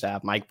coaching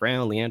staff, Mike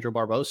Brown, Leandro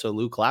Barbosa,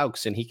 Luke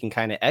Laux, and he can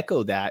kind of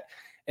echo that.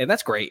 And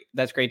that's great.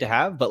 That's great to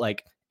have, but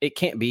like it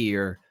can't be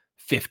your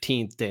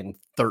 15th and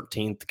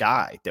 13th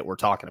guy that we're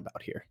talking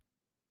about here.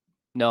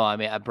 No, I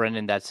mean,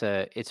 Brendan, it's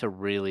a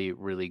really,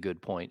 really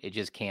good point. It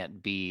just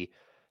can't be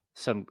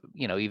some,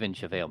 even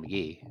JaVale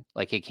McGee.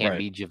 Like it can't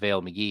be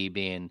JaVale McGee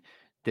being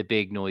the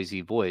big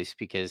noisy voice,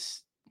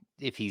 because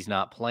if he's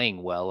not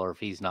playing well, or if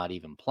he's not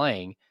even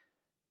playing,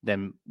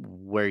 then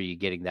where are you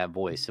getting that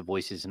voice? The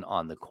voice isn't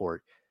on the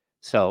court.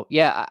 So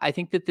yeah, I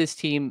think that this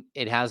team,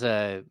 it has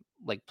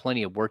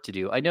plenty of work to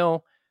do. I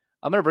know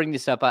I'm going to bring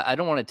this up. I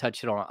don't want to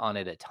touch it on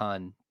it a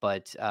ton,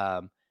 but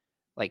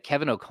like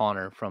Kevin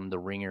O'Connor from The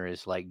Ringer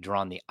is like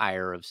drawn the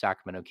ire of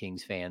Sacramento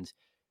Kings fans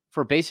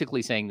for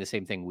basically saying the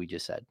same thing we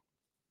just said.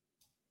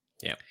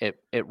 Yeah,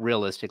 it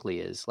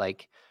realistically is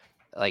like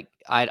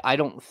I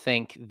don't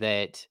think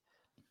that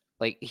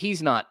like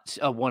he's not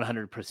a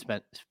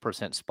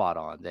 100% spot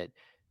on that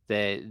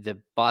the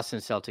Boston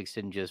Celtics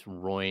didn't just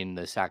ruin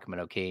the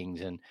Sacramento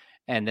Kings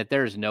and that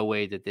there's no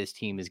way that this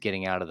team is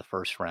getting out of the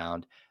first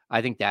round.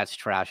 I think that's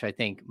trash. I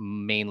think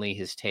mainly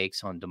his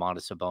takes on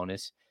Domantas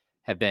Sabonis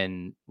have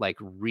been like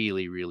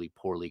really, really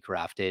poorly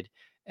crafted.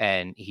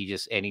 And he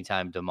just,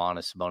 anytime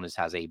Domantas Sabonis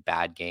has a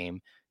bad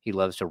game, he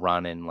loves to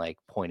run and like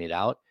point it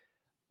out.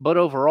 But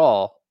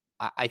overall,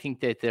 I think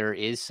that there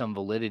is some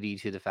validity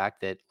to the fact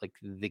that like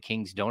the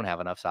Kings don't have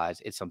enough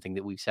size. It's something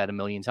that we've said a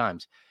million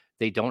times.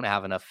 They don't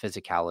have enough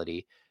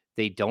physicality.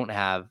 They don't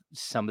have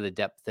some of the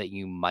depth that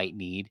you might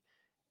need.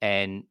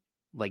 And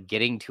like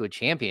getting to a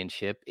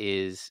championship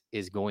is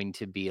going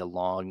to be a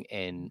long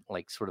and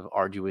like sort of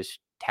arduous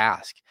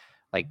task.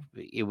 Like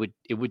it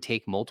would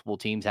take multiple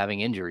teams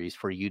having injuries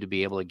for you to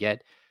be able to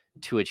get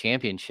to a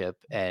championship.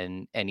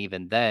 And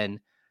even then,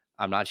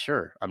 I'm not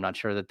sure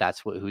that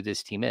that's who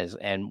this team is.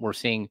 And we're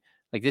seeing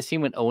like this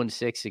team went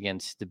 0-6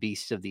 against the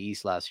beasts of the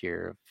East last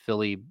year,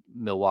 Philly,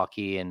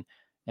 Milwaukee, and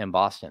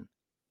Boston.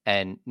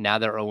 And now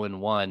they're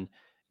 0-1,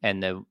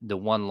 and the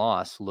one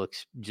loss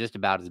looks just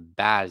about as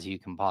bad as you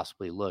can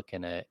possibly look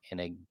in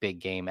a big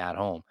game at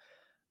home.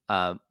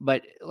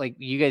 But like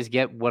you guys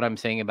get what I'm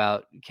saying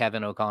about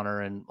Kevin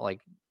O'Connor and like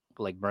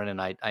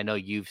Brennan. I know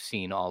you've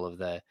seen all of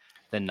the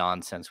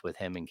nonsense with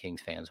him and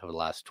Kings fans over the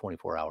last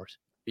 24 hours.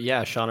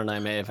 Yeah, Sean and I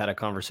may have had a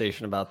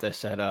conversation about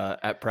this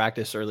at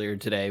practice earlier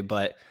today,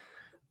 but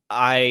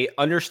I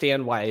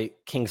understand why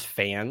Kings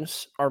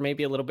fans are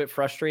maybe a little bit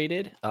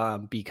frustrated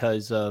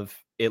because of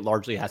it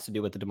largely has to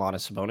do with the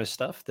Domantas Sabonis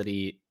stuff that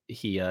he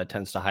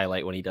tends to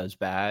highlight when he does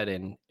bad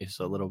and is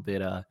a little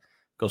bit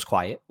goes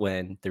quiet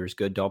when there's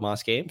good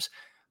Domas games.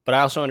 But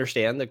I also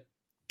understand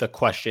the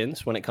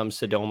questions when it comes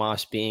to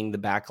Domas being the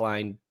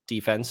backline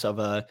defense of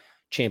a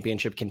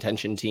championship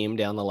contention team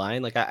down the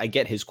line. Like I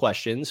get his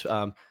questions,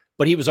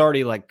 but he was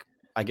already like,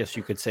 I guess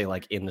you could say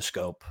like in the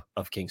scope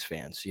of Kings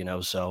fans,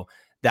 so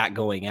that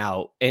going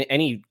out,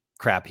 any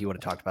crap he would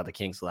have talked about the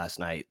Kings last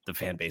night, the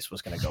fan base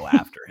was going to go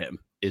after him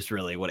is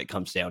really what it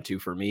comes down to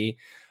for me.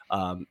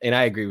 And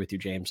I agree with you,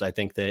 James. I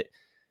think that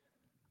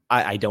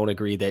I don't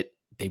agree that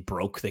they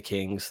broke the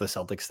Kings, the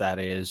Celtics that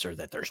is, or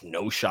that there's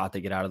no shot to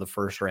get out of the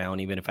first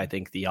round, even if I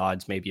think the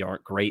odds maybe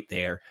aren't great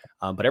there.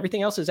 But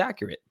everything else is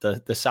accurate.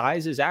 The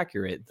size is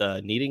accurate. The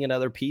needing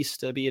another piece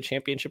to be a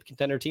championship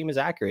contender team is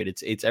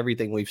accurate. It's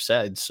everything we've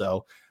said.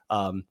 So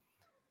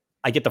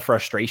I get the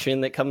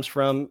frustration that comes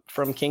from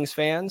Kings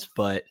fans,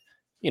 but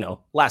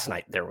last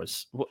night there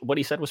was what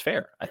he said was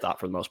fair, I thought,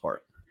 for the most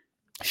part.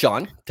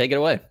 Sean, take it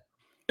away.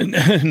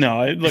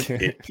 No, look,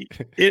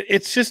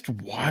 it's just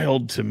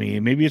wild to me.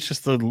 Maybe it's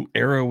just the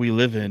era we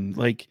live in.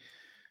 Like,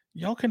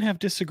 y'all can have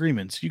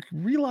disagreements. You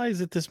can realize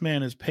that this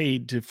man is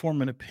paid to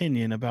form an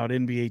opinion about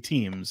NBA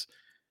teams.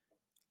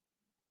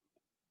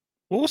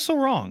 What was so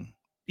wrong?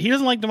 He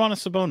doesn't like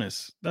Domantas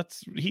Sabonis.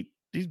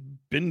 He's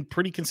been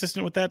pretty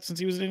consistent with that since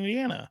he was in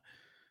Indiana.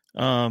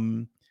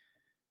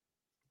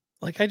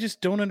 Like, I just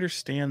don't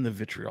understand the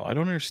vitriol. I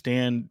don't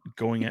understand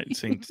going at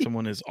saying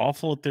someone is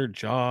awful at their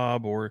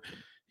job or,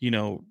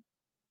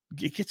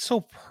 it gets so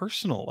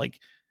personal. Like,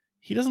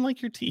 he doesn't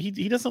like your team.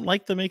 He doesn't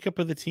like the makeup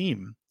of the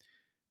team.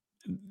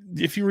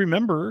 If you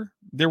remember,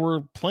 there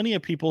were plenty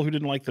of people who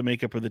didn't like the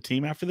makeup of the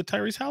team after the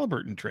Tyrese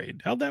Halliburton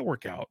trade. How'd that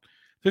work out?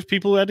 There's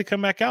people who had to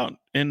come back out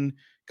and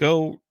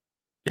go,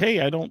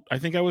 hey, I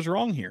think I was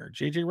wrong here.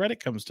 JJ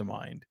Redick comes to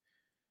mind.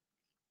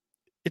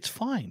 It's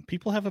fine.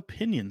 People have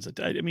opinions.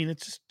 I mean,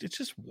 it's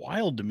just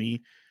wild to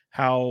me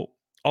how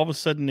all of a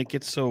sudden it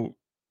gets so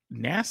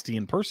nasty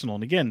and personal.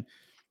 And again,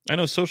 I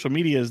know social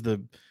media is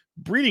the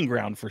breeding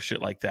ground for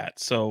shit like that.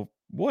 So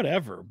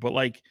whatever. But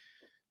like,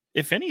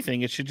 if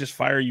anything, it should just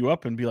fire you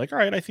up and be like, all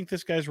right, I think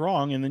this guy's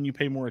wrong. And then you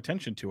pay more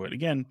attention to it.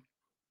 Again,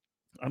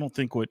 I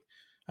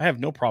have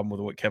no problem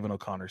with what Kevin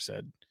O'Connor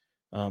said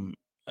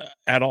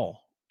at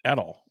all. At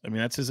all. I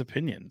mean, that's his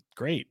opinion.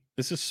 Great.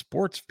 This is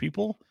sports,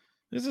 people.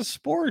 This is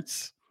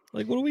sports.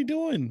 Like, what are we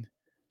doing?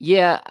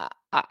 Yeah,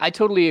 I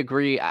totally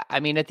agree. I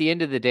mean, at the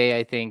end of the day,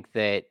 I think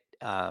that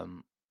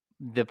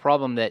the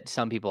problem that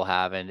some people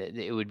have, and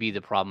it would be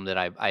the problem that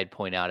I'd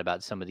point out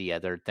about some of the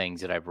other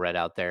things that I've read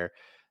out there,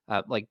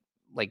 like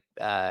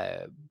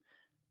the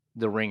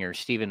Ringer,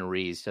 Stephen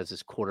Reeves does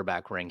his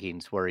quarterback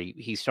rankings where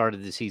he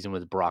started the season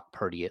with Brock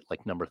Purdy at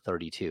like number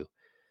 32,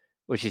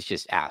 which is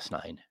just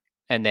asinine.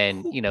 And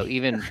then,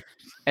 even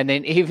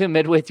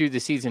midway through the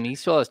season, he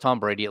still has Tom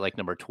Brady at like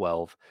number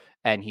 12,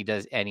 and he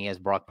has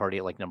Brock Purdy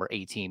at like number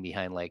 18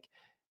 behind like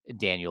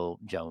Daniel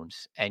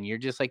Jones. And you're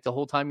just like, the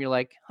whole time you're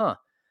like,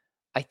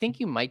 I think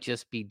you might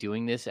just be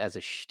doing this as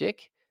a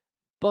shtick.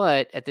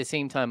 But at the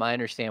same time, I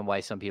understand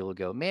why some people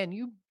go, man,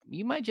 you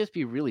might just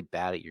be really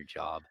bad at your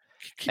job.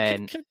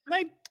 Can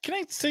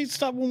I say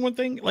stop one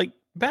thing? Like,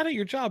 bad at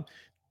your job.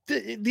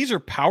 These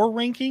are power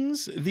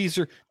rankings.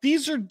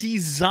 These are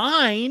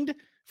designed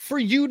for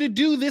you to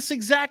do this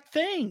exact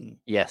thing.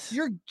 Yes.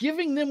 You're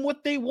giving them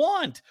what they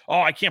want.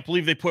 Oh, I can't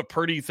believe they put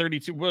Purdy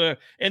 32.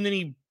 And then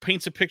he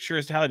paints a picture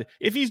as to how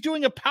if he's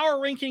doing a power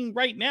ranking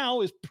right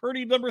now, is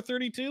Purdy number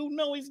 32?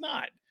 No, he's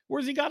not.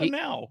 Where's he got him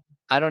now?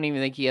 I don't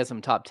even think he has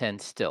him top 10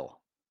 still,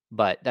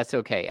 but that's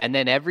okay. And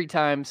then every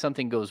time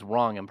something goes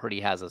wrong and Purdy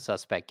has a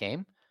suspect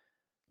game,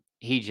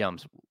 he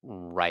jumps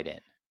right in.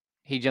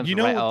 He jumps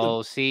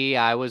right. See,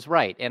 I was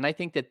right. And I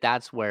think that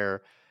that's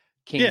where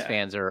Kings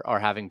fans are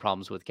having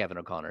problems with Kevin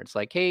O'Connor. It's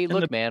like, hey,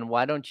 look, man,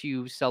 why don't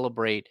you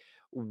celebrate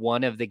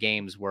one of the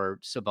games where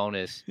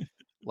Sabonis,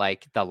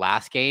 like the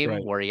last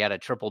game where he had a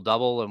triple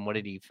double, and what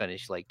did he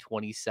finish? Like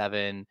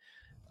 27,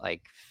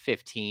 like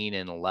 15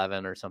 and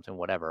 11 or something,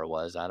 whatever it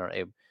was. I don't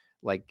know.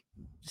 Like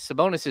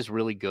Sabonis is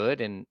really good,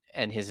 and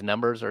his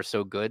numbers are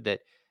so good that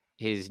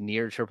his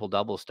near triple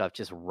double stuff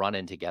just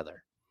running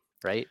together.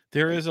 Right.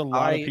 There is a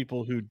lot of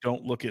people who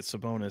don't look at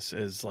Sabonis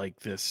as like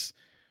this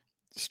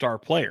star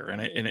player,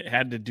 and it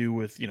had to do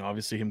with,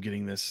 obviously him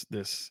getting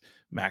this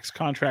max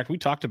contract. We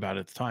talked about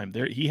it at the time.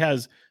 He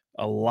has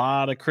a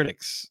lot of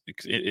critics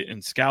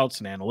in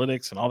scouts and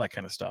analytics and all that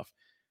kind of stuff.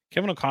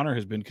 Kevin O'Connor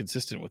has been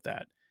consistent with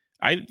that.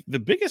 The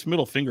biggest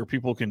middle finger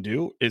people can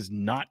do is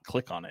not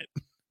click on it,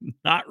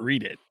 not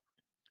read it.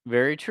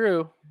 Very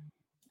true.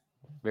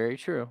 Very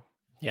true.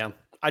 Yeah.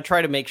 I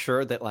try to make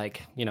sure that,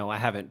 like, I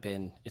haven't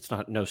been, it's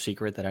no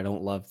secret that I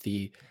don't love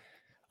the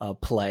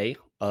play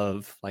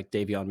of like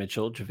Davion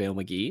Mitchell, JaVale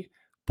McGee,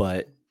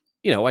 but,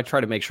 I try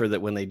to make sure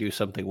that when they do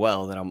something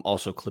well, that I'm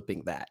also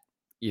clipping that,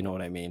 you know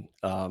what I mean?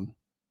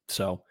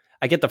 So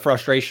I get the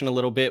frustration a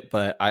little bit,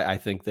 but I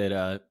think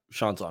that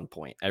Sean's on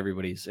point.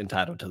 Everybody's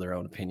entitled to their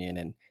own opinion,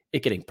 and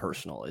it getting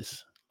personal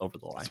is over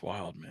the line. That's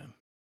wild, man.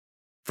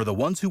 For the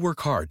ones who work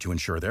hard to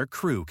ensure their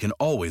crew can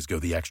always go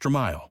the extra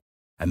mile,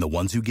 and the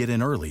ones who get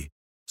in early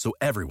so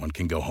everyone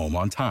can go home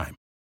on time,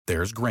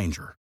 there's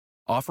Grainger,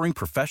 offering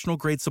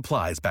professional-grade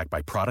supplies backed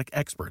by product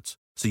experts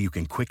so you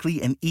can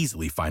quickly and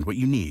easily find what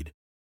you need.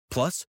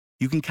 Plus,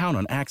 you can count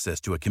on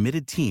access to a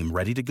committed team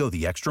ready to go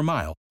the extra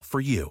mile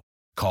for you.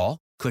 Call,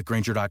 click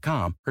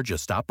Grainger.com, or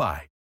just stop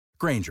by.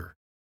 Grainger,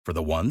 for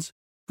the ones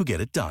who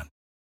get it done.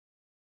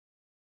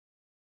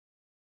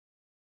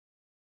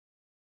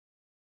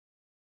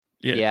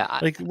 Yeah.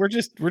 Like we're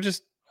just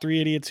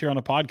three idiots here on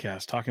a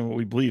podcast talking what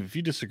we believe. If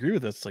you disagree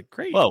with us, it's like,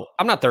 great. Whoa,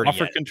 I'm not 30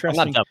 Offer yet.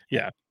 contrasting.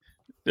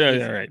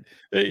 Yeah,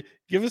 right.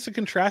 Give us a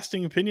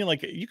contrasting opinion.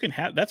 Like, you can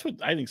have. That's what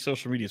I think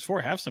social media is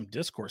for. Have some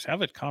discourse.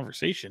 Have a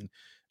conversation.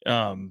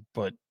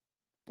 But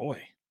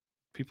boy,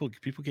 people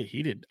get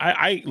heated.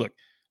 I look.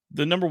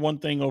 The number one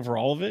thing over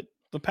all of it,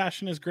 the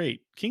passion is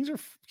great. Kings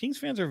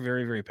fans are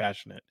very, very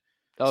passionate.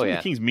 Oh, yeah.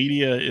 The Kings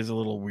media is a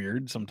little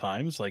weird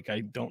sometimes. Like,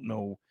 I don't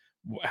know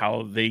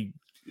how they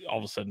all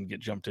of a sudden get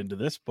jumped into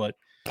this, but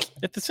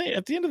at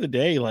the end of the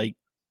day, like,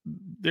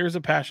 there's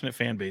a passionate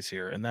fan base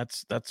here, and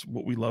that's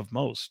what we love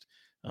most.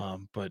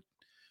 But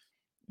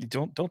you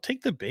don't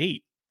take the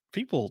bait.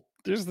 People,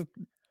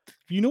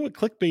 you know what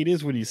clickbait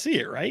is when you see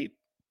it, right?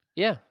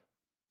 Yeah,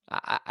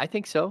 I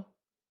think so,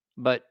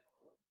 but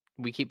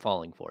we keep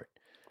falling for it.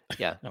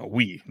 Yeah. Not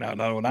we. Not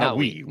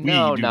we.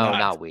 Not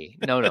we.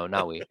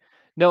 Not we.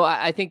 No,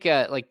 I think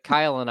like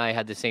Kyle and I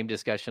had the same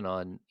discussion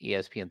on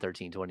ESPN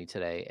 1320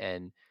 today,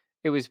 and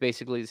it was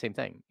basically the same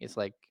thing. It's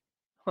like,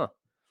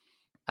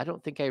 I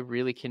don't think I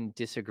really can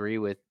disagree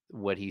with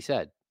what he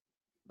said,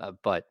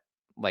 but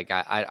like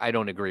I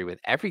don't agree with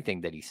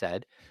everything that he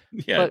said.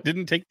 Yeah, it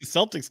didn't take the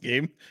Celtics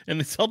game, and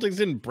the Celtics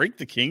didn't break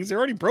the Kings. They're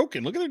already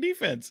broken. Look at their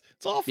defense.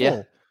 It's awful.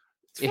 Yeah,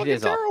 it's fucking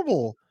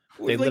terrible.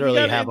 They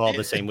literally have all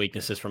the same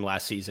weaknesses from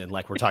last season.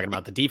 Like, we're talking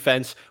about the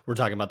defense. We're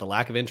talking about the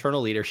lack of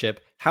internal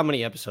leadership. How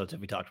many episodes have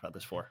we talked about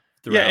this for?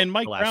 Yeah, and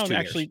Mike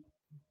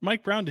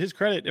Brown, to his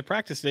credit, at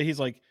practice today, he's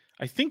like,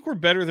 I think we're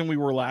better than we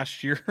were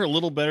last year, a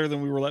little better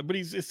than we were, but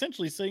he's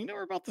essentially saying, no,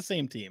 we're about the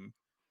same team.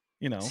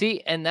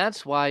 See, and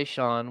that's why,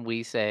 Sean,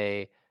 we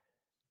say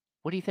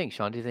What do you think,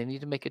 Sean? Do they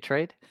need to make a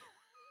trade?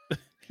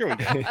 Here we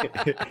go.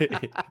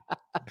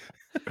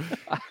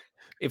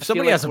 If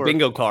somebody has a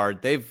bingo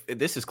card,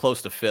 this is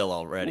close to Phil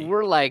already.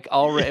 We're like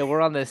already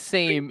we're on the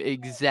same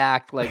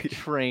exact like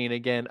train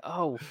again.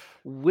 Oh,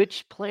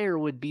 which player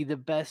would be the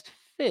best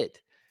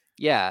fit?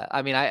 Yeah,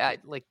 I mean, I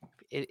like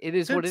it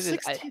is what it is.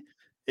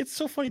 It's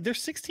so funny. They're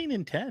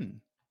 16-10.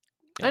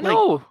 I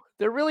know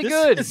they're really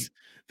good.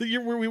 The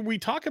year where we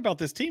talk about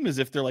this team as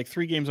if they're like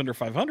 3 games under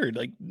 500.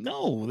 Like,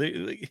 no,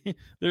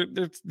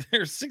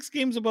 they're 6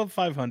 games above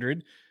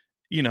 500.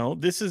 You know,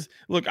 this is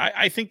look.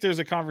 I think there's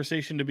a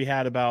conversation to be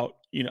had about.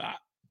 You know,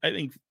 I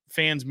think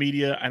fans,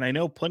 media, and I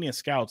know plenty of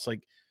scouts.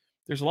 Like,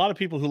 there's a lot of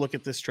people who look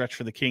at this stretch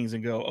for the Kings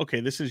and go, okay,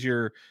 this is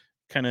your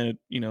kind of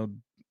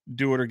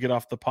do it or get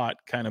off the pot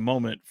kind of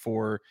moment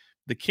for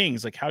the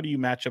Kings. Like, how do you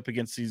match up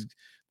against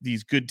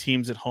these good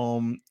teams at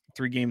home?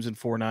 3 games in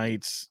 4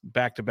 nights,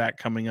 back to back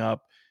coming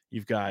up.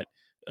 You've got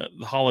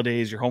the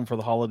holidays. You're home for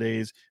the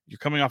holidays. You're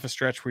coming off a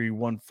stretch where you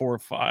won 5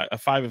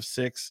 of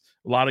 6.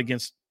 A lot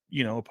against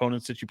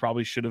opponents that you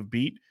probably should have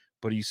beat.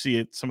 But you see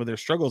it. Some of their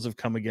struggles have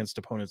come against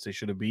opponents they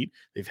should have beat.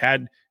 They've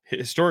had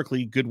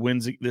historically good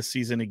wins this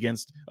season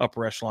against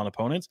upper echelon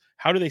opponents.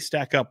 How do they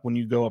stack up when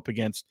you go up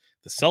against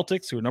the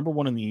Celtics, who are number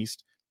 1 in the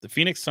East, the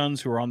Phoenix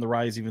Suns, who are on the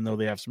rise even though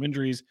they have some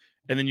injuries,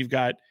 and then you've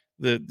got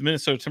the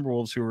Minnesota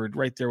Timberwolves, who are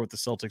right there with the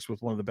Celtics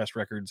with one of the best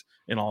records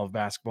in all of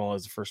basketball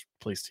as the first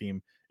place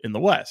team in the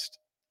West.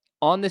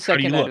 On the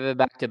second night of a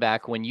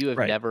back-to-back, when you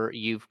have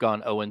you've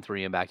gone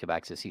 0-3 in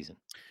back-to-backs this season.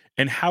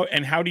 And how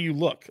do you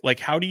look? Like,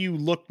 how do you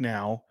look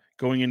now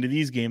going into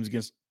these games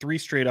against 3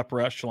 straight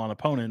upper echelon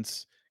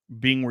opponents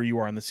being where you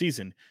are in the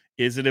season?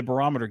 Is it a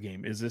barometer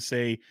game? Is this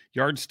a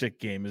yardstick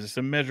game? Is this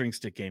a measuring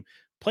stick game?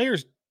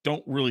 Players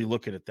don't really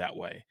look at it that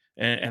way.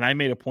 And I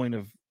made a point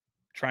of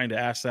trying to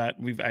ask that.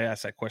 I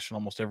ask that question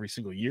almost every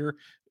single year,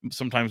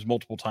 sometimes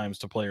multiple times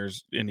to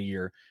players in a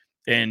year.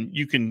 And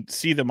you can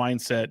see the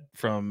mindset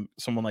from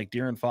someone like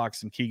De'Aaron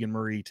Fox and Keegan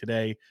Murray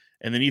today.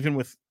 And then even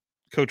with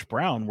Coach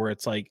Brown, where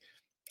it's like,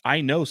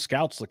 I know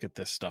scouts look at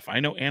this stuff. I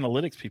know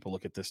analytics people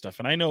look at this stuff.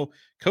 And I know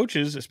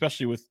coaches,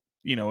 especially with,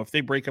 if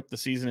they break up the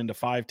season into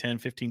 5, 10,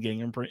 15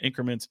 game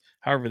increments,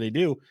 however they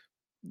do,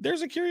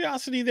 there's a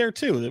curiosity there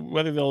too, that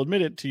whether they'll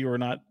admit it to you or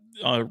not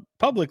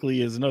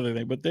publicly is another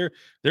thing, but they're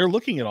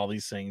looking at all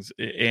these things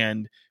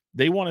and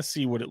they want to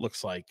see what it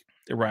looks like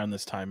around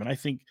this time. And I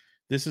think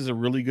this is a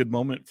really good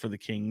moment for the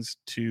Kings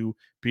to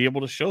be able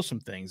to show some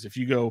things. If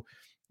you go,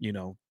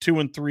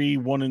 2-3,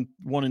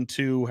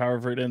 1-2,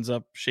 however it ends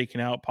up shaking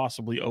out,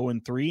 possibly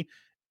 0-3,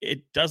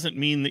 it doesn't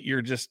mean that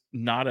you're just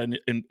not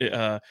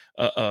a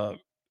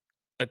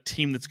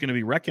team that's going to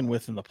be reckoned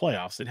with in the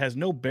playoffs. It has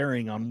no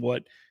bearing on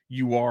what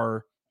you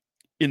are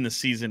in the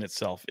season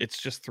itself. It's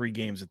just 3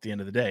 games at the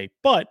end of the day.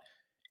 But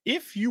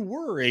if you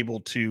were able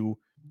to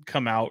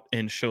come out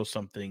and show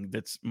something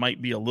that's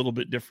might be a little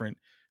bit different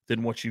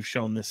than what you've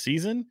shown this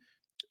season,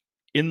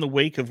 in the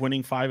wake of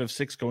winning 5 of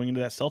 6 going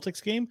into that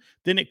Celtics game,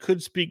 then it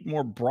could speak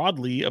more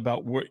broadly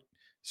about what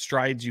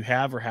strides you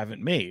have or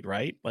haven't made,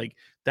 right? Like,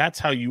 that's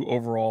how you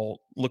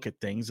overall look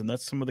at things. And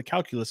that's some of the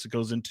calculus that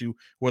goes into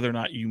whether or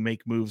not you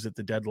make moves at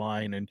the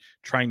deadline and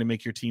trying to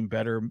make your team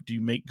better. Do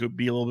you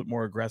be a little bit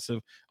more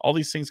aggressive? All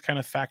these things kind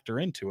of factor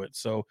into it.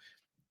 So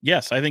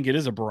yes, I think it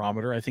is a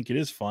barometer. I think it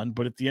is fun,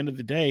 but at the end of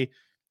the day,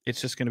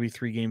 it's just going to be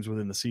 3 games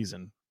within the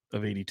season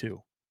of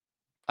 82.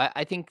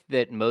 I think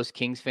that most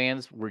Kings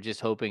fans were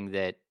just hoping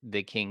that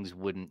the Kings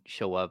wouldn't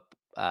show up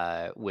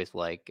with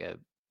like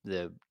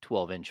the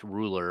 12-inch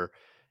ruler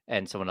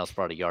and someone else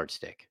brought a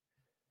yardstick.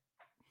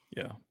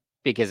 Yeah.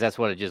 Because that's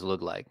what it just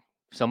looked like.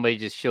 Somebody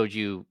just showed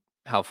you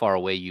how far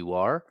away you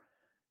are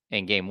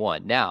in game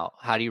 1. Now,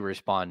 how do you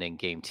respond in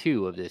game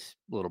 2 of this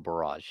little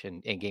barrage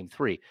and in game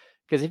 3?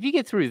 Because if you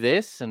get through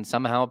this and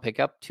somehow pick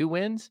up 2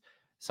 wins,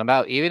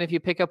 somehow, even if you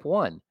pick up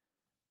 1,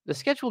 the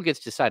schedule gets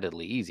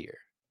decidedly easier.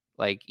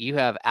 Like, you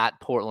have at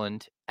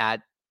Portland,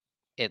 at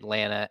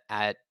Atlanta,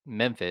 at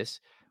Memphis,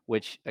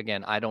 which,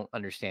 again, I don't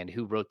understand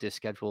who wrote this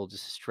schedule.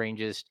 Just the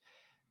strangest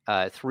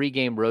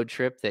 3-game road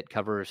trip that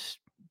covers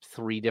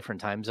 3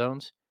 different time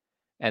zones.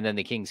 And then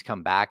the Kings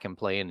come back and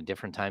play in a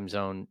different time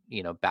zone,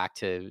 back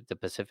to the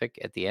Pacific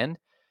at the end.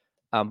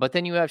 But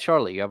then you have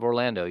Charlotte, you have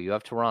Orlando, you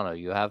have Toronto,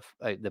 you have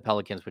the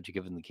Pelicans, which are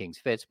giving the Kings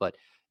fits. But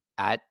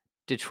at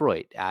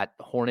Detroit, at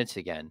Hornets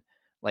again,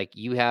 like,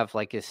 you have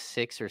like a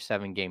 6 or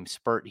 7 game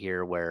spurt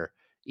here where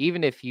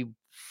even if you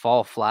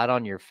fall flat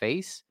on your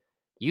face,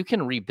 you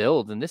can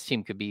rebuild. And this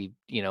team could be,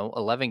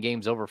 11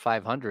 games over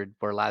 500,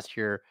 where last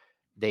year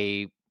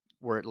they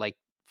were like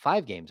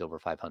 5 games over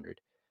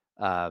 500.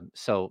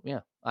 So,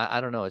 yeah,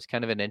 I don't know. It's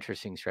kind of an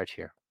interesting stretch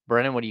here.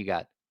 Brennan, what do you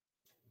got?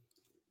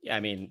 Yeah,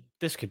 I mean,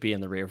 this could be in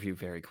the rear view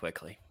very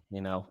quickly.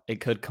 It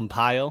could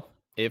compile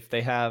if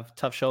they have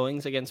tough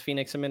showings against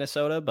Phoenix and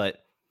Minnesota,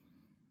 but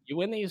you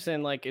win these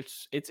and like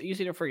it's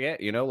easy to forget,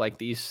 like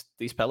these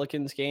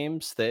Pelicans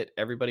games that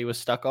everybody was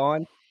stuck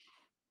on,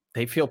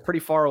 they feel pretty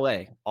far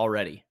away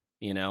already,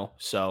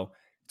 so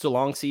it's a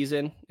long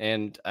season,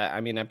 and I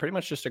mean, I pretty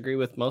much just agree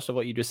with most of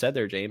what you just said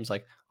there, James.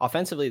 Like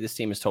offensively, this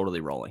team is totally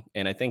rolling,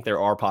 and I think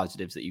there are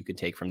positives that you could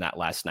take from that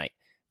last night.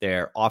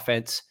 Their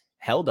offense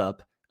held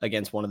up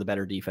against one of the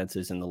better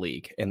defenses in the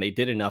league, and they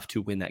did enough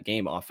to win that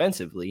game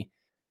offensively.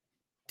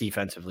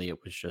 Defensively,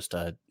 it was just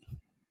a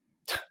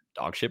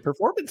dog shit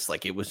performance.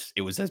 Like it was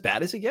as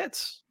bad as it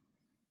gets.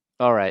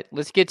 All right,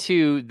 let's get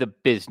to the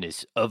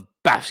business of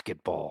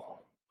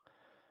basketball.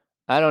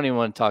 I don't even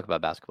want to talk about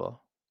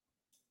basketball.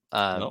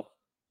 No.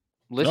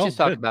 Let's No, just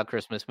talk good. about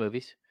Christmas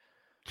movies.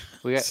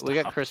 We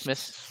got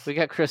Christmas. We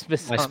got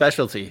Christmas. My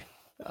specialty.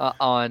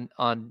 On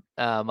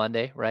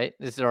Monday, right?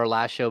 This is our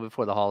last show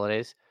before the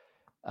holidays.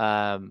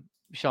 Sean,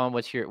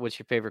 what's your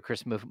favorite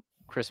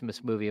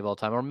Christmas movie of all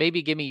time? Or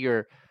maybe give me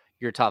your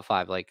top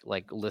 5,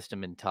 like list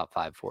them in top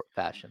 5 for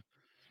fashion.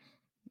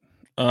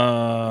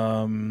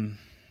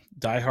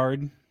 Die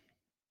Hard.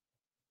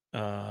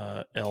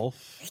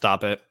 Elf.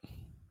 Stop it.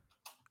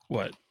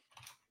 What?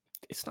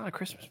 It's not a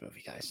Christmas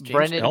movie, guys. James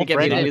Brendan- tried to get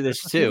me to Brendan- do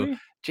this too. movie?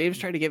 James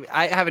tried to get me.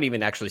 I haven't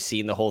even actually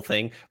seen the whole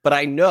thing, but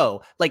I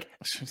know, like,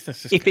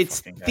 if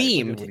it's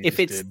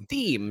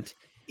themed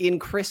in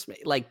Christmas,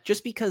 like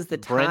just because the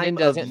time Brendan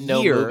doesn't of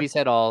know year, movies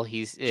at all.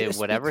 He's just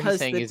whatever because he's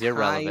saying the is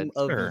irrelevant.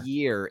 Time Sure. of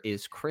year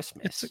is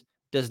Christmas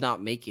does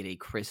not make it a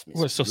Christmas.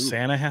 What, so movie.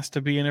 Santa has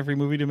to be in every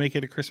movie to make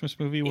it a Christmas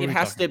movie? What are It we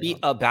has to talking be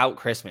about? about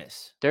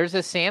Christmas. There's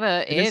a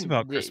Santa It is in.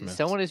 about Christmas.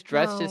 Someone is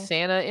dressed as No.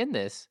 Santa in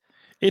this.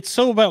 It's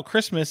so about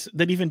Christmas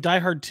that even Die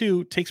Hard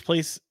 2 takes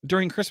place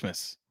during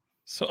Christmas.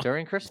 So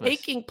During Christmas.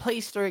 Taking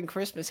place during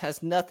Christmas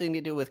has nothing to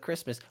do with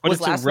Christmas. But Was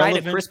it's last night a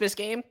irrelevant- Christmas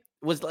game?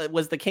 Was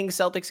the Kings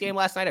Celtics game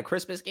last night a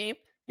Christmas game?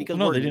 Because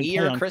no, we're they didn't play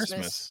near on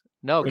Christmas.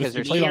 No, But because if they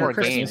there's played 2 on more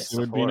Christmas, games. it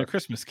would be in a before.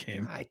 Christmas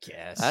game. I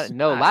guess.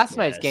 No, I last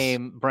night's guess.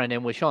 game,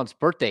 Brendan, was Sean's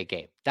birthday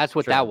game. That's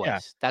what True. that was. Yeah,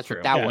 That's true.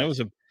 what that Yeah, and was.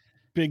 it was a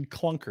big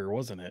clunker,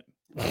 wasn't it?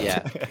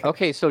 Yeah.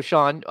 Okay, so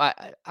Sean,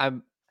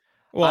 I'm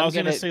Well, I'm I was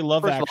going to gonna- say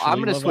Love first of Actually. all, I'm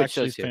gonna Love switch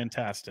Actually those is two.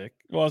 fantastic.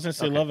 Well, I was going to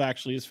say Okay. Love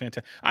Actually is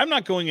fantastic. I'm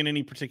not going in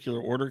any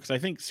particular order because I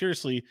think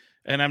seriously,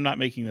 and I'm not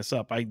making this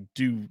up, I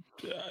do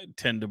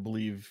tend to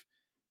believe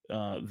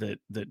that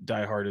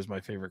Die Hard is my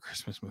favorite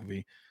Christmas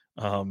movie.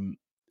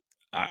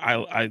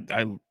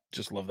 I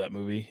just love that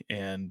movie,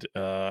 and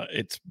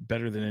it's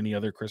better than any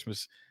other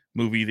Christmas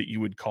movie that you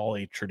would call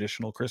a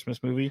traditional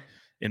Christmas movie,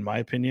 in my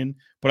opinion.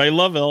 But I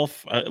love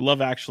Elf.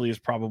 Love Actually is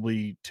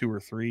probably 2 or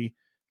 3,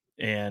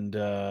 and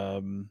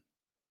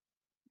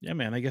yeah,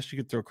 man, I guess you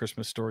could throw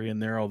Christmas Story in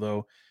there,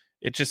 although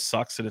it just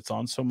sucks that it's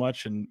on so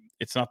much, and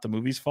it's not the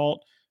movie's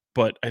fault.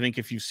 But I think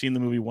if you've seen the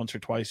movie once or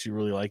twice, you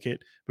really like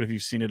it. But if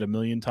you've seen it a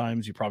million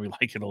times, you probably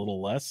like it a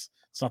little less.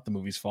 It's not the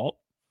movie's fault.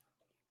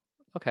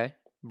 okay.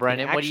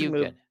 Brendan, what do action you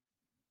mov- get?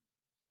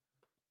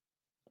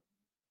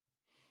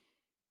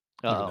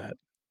 Look Oh, at that.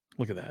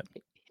 Look at that.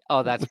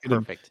 oh, that's Look at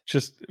him. perfect.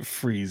 Just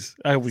freeze.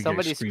 I hope we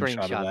Somebody get a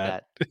screenshot of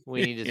that.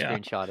 We need to Yeah.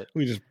 screenshot it.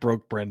 We just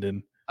broke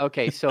Brendan.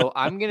 Okay, so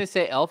I'm gonna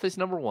say Elf is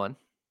number 1.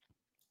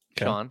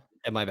 Okay. Sean,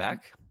 Am I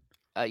back?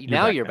 now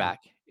back you're now. back.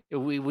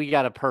 We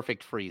got a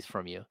perfect freeze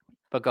from you,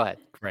 but go ahead.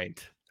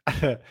 Great.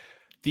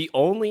 The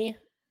only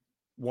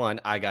one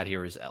I got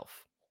here is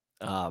Elf.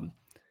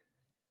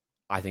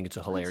 I think it's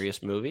a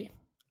hilarious movie.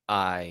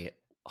 I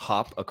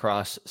hop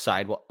across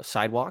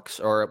sidewalks,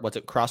 or what's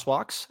it,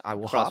 crosswalks. I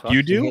will hop. Crosswalks. You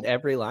and do? hit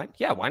every line.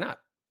 Yeah, why not?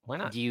 Why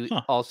not? Do you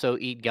Huh. also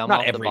eat gum Not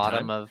off the every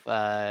bottom time.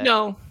 of?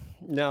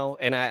 No,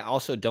 and I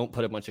also don't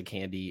put a bunch of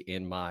candy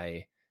in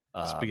my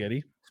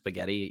Spaghetti.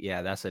 Spaghetti.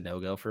 Yeah, that's a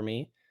no-go for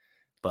me.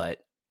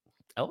 But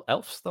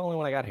Elf's the only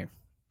one I got here.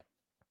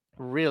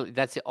 Really,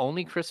 that's the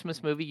only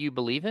Christmas movie you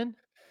believe in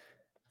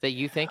that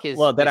you think is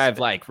Well, that is- I've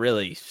like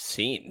really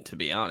seen, to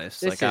be honest.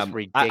 This Like is I'm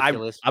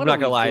ridiculous. I'm What not are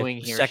gonna we lie. doing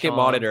here, Second Sean?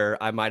 monitor,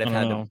 I might have I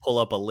had don't to know. pull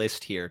up a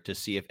list here to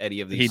see if any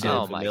of He these did.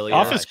 sound Oh my familiar.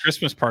 gosh. Office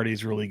Christmas Party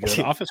is really good.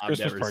 Office I've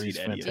Christmas never Party is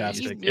seen any of these.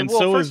 fantastic, You- and well,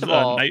 so first is of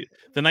all-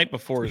 the night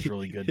before is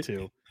really good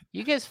too.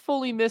 You guys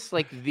fully missed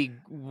like the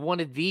one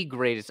of the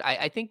greatest.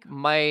 I think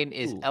mine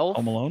is Ooh, Elf.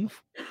 Home Alone.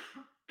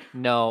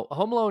 No,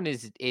 Home Alone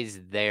is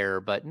there,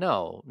 but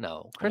no.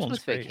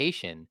 Christmas great.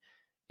 Vacation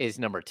is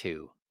number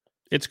 2.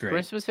 It's great.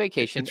 Christmas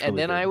Vacation, it's and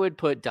really then I good. would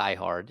put Die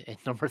Hard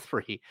at number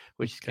 3,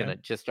 which is Okay. gonna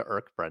just to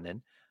irk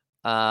Brendan.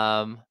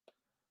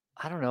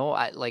 I don't know.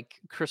 I like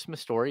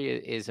Christmas Story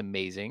is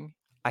amazing.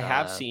 I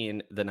have Uh,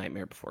 seen The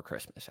Nightmare Before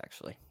Christmas,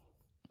 actually.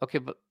 Okay,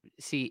 but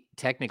see,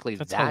 technically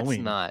That's that's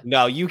Halloween. not.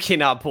 No, you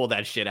cannot pull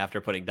that shit after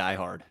putting Die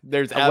Hard.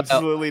 There's Well,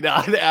 absolutely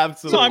not.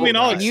 Absolutely. So I mean,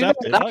 I'll not. You know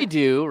accept it. what I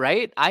do,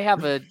 right? I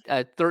have a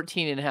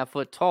 13 and a half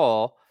foot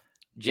tall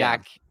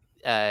Jack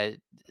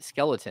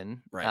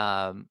skeleton.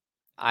 Right.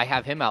 I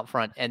have him out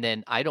front, and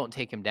then I don't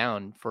take him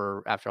down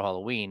for after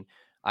Halloween.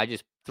 I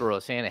just throw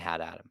a Santa hat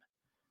at him.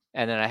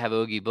 And then I have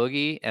Oogie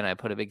Boogie, and I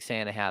put a big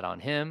Santa hat on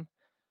him.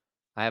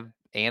 I have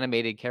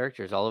animated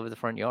characters all over the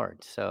front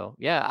yard. So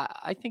yeah,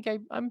 I think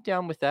I'm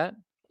down with that.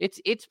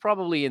 It's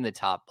probably in the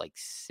top like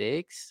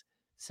 6,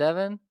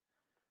 7.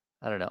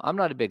 I don't know. I'm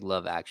not a big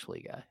Love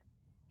Actually guy.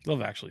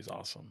 Love Actually is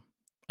awesome.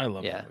 I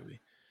love Yeah. that movie.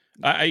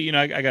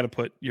 I got to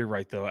put. You're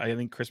right though. I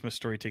think Christmas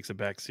Story takes a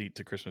back seat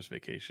to Christmas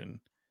Vacation.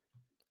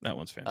 That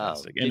one's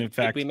fantastic. Did, And in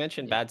fact, did we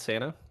mention Bad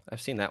Santa?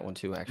 I've seen that one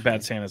too, actually.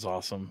 Bad Santa's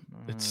awesome.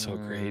 It's so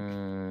great.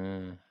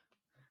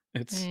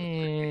 It's so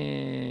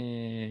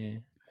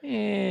great.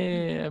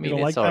 I mean, don't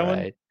it's like all that one?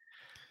 right.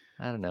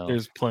 I don't know.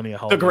 There's plenty of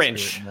The holiday spirit in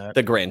Grinch. that.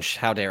 The Grinch.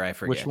 How dare I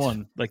forget? Which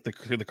one? Like the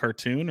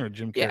cartoon or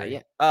Jim Yeah,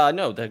 Carrey? yeah.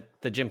 No, the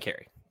Jim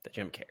Carrey. The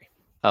Jim Carrey.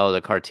 Oh,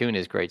 the cartoon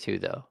is great too,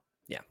 though.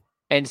 Yeah.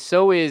 And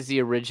so is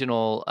the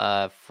original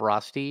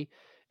Frosty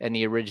and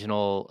the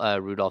original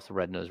Rudolph the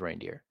Red-Nosed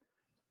Reindeer.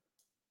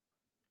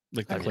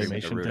 Like the I remember the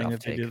claymation thing Rudolph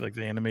that they did, take. like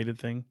the animated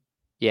thing.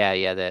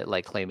 Yeah, that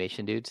like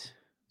claymation dudes.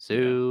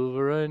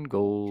 Silver and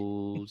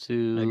gold,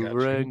 silver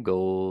you. and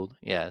gold.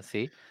 Yeah,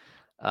 see?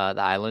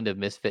 The island of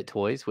misfit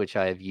toys, which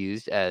I have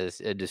used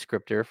as a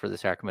descriptor for the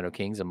Sacramento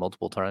Kings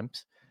multiple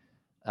times.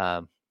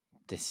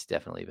 This has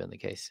definitely been the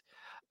case.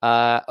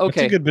 Okay.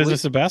 It's a good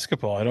business of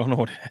basketball. I don't know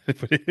what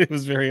but it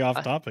was very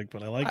off topic,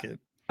 but I like it.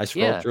 I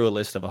scrolled through a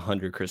list of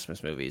 100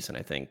 Christmas movies, and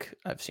I think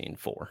I've seen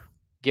 4.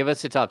 Give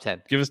us the top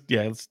 10. Let's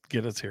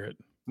hear it.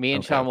 Me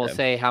and Sean will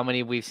say how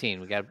many we've seen.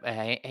 We got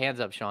hands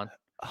up, Sean.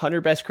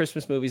 100 best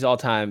Christmas movies all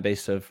time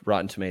based of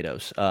Rotten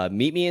Tomatoes.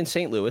 Meet Me in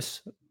St.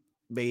 Louis,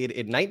 made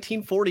in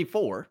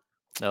 1944.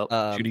 Nope.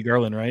 Judy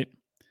Garland, right?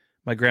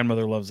 My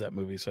grandmother loves that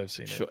movie, so I've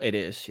seen it. It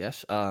is,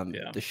 yes.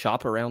 The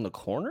Shop Around the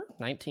Corner,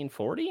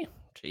 1940.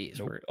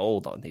 Jeez, we're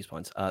old on these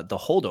ones. The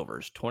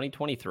Holdovers,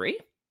 2023.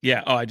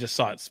 Yeah. Oh, I just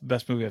saw it. It's the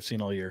best movie I've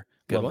seen all year.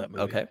 Good Love one. that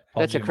movie. Okay.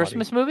 Paul That's a Giamatti.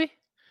 Christmas movie?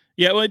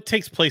 Yeah, well, it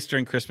takes place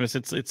during Christmas.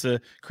 It's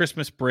a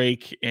Christmas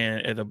break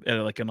and at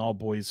like an all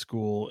boys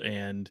school,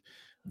 and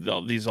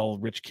these all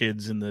rich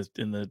kids in the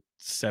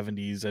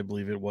 70s, I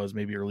believe it was,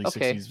 maybe early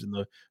 60s in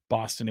the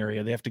Boston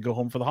area. They have to go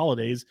home for the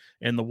holidays,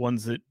 and the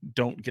ones that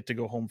don't get to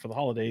go home for the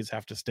holidays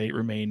have to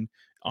remain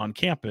on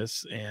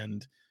campus.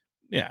 And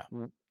yeah,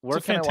 where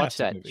can I watch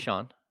that, movie.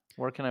 Sean?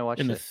 Where can I watch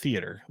in it? the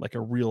theater, like a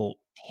real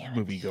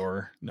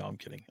moviegoer? No, I'm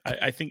kidding.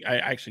 I think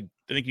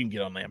you can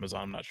get it on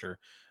Amazon. I'm not sure.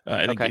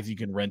 I think if you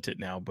can rent it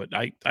now, but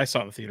I saw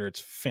it in the theater.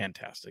 It's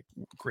fantastic.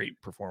 Great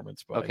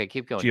performance by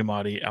keep going.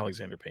 Giamatti,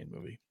 Alexander Payne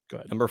movie. Go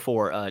ahead. Number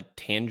 4,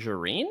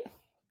 Tangerine,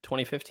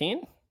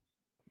 2015.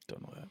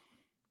 Don't know that.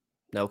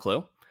 No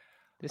clue.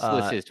 This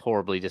list is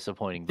horribly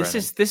disappointing. This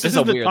Brennan. is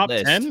a the weird top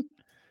list. 10?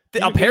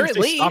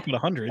 Apparently, stop at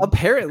 100.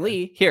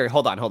 Apparently, here,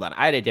 hold on.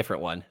 I had a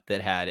different one that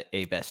had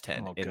a best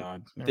 10. Oh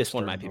God, this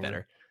one might be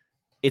better.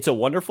 It's A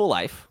Wonderful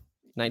Life,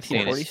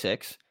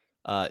 1946.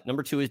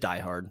 Number 2 is Die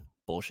Hard.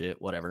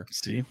 Bullshit. Whatever.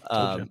 See.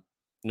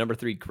 Number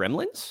 3,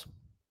 Gremlins.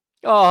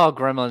 Oh,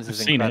 Gremlins is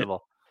seen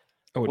incredible.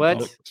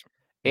 What?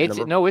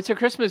 It's a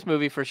Christmas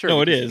movie for sure.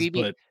 No, it is.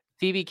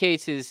 Phoebe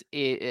Cates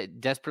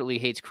desperately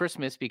hates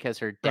Christmas because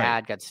her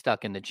dad got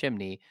stuck in the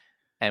chimney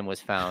and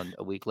was found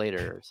a week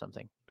later or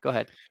something. Go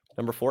ahead.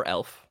 Number 4,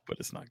 Elf. But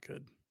it's not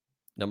good.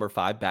 Number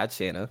 5, Bad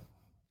Santa.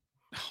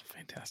 Oh,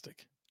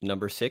 fantastic.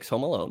 Number 6,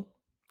 Home Alone.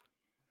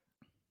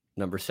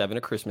 Number 7,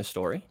 A Christmas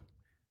Story.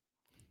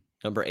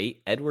 Number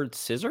 8, Edward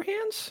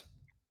Scissorhands.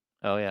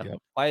 Oh yeah. Yep.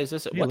 Why is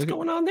this? What's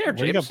going on there,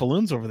 James? Why you got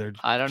balloons over there?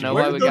 I don't know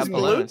Where why did we those got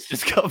balloons.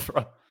 just come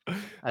from?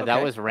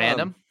 That was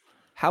random.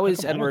 How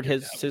is come I don't Edward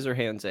get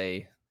Scissorhands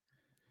a?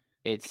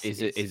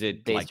 Is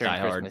it based like during Die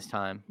Hard? Christmas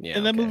time? Yeah,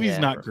 And that okay. movie's Yeah.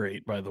 not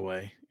great, by the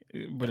way.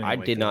 But anyway, I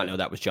did not know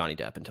that was Johnny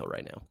Depp until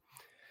right now.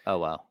 Oh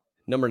wow.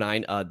 Number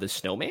 9, The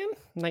Snowman,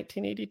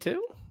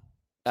 1982.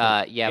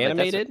 Yeah, but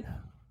animated.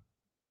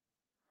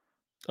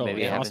 Oh,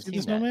 Maybe I haven't Frosty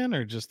the seen that. Snowman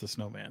or just the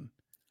Snowman?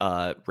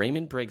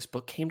 Raymond Briggs'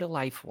 book came to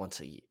life once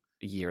a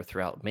year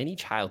throughout many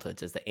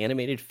childhoods as the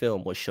animated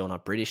film was shown on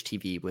British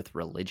TV with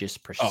religious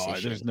precision. Oh,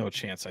 there's no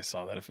chance I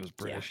saw that if it was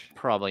British.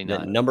 Probably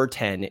not. Number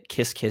 10,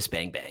 Kiss Kiss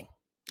Bang Bang.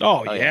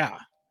 Oh, Oh, yeah.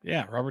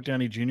 Yeah, Robert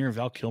Downey Jr. and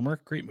Val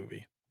Kilmer, great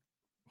movie.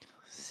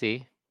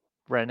 See,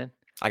 Brennan.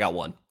 I got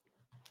one.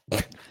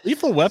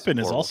 Lethal Weapon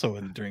is horrible. also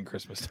during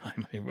Christmas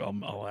time.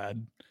 I'll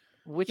add.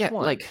 Which Yeah,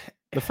 one? like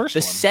The first the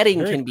one. setting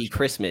Very can be first one.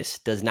 Christmas,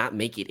 does not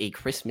make it a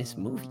Christmas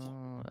movie.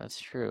 That's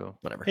true.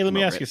 Whatever. Hey, let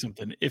me I'm ask over you it.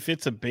 something. If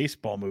it's a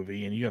baseball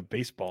movie and you have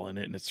baseball in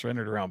it and it's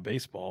centered around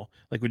baseball,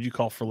 like would you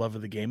call For Love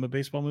of the Game a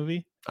baseball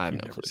movie? I have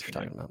You've no never clue what seen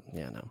you're it. talking about.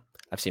 Yeah, no.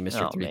 I've seen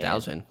Mr. Oh,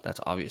 3000. That's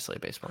obviously a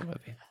baseball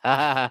movie.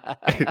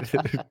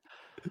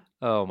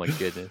 Oh my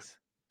goodness.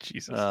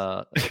 Jesus.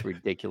 That's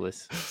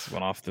ridiculous. This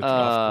went off the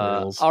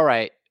rails. All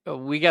right.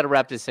 We got to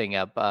wrap this thing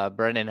up.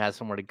 Brennan has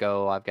somewhere to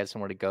go. I've got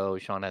somewhere to go.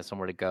 Sean has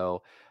somewhere to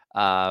go.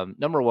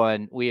 Number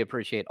one, we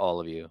appreciate all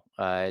of you.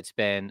 It's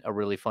been a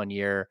really fun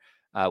year.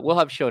 We'll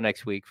have a show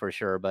next week for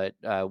sure, but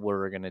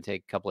we're going to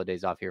take a couple of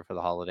days off here for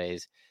the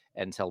holidays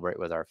and celebrate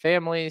with our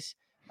families,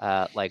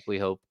 like we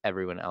hope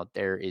everyone out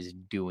there is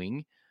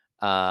doing.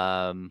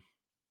 Let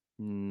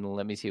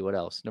me see what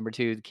else. Number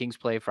 2, the Kings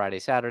play Friday,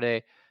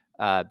 Saturday,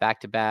 back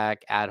to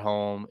back at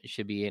home. It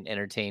should be an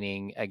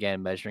entertaining,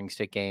 again, measuring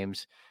stick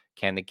games.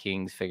 Can the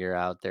Kings figure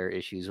out their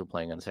issues with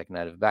playing on the second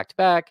night of back to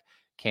back?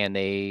 Can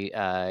they,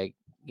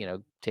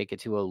 take a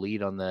 2-0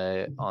 lead on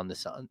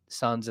the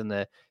Suns in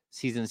the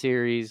season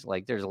series?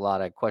 Like, there's a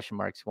lot of question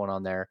marks going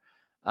on there.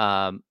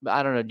 I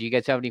don't know. Do you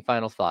guys have any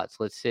final thoughts?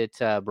 Let's hit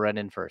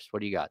Brendan first. What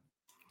do you got?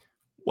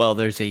 Well,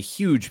 there's a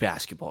huge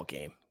basketball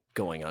game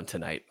going on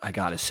tonight, I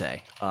gotta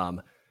say.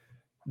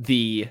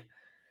 The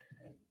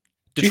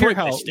Did you hear Detroit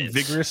how Pistons.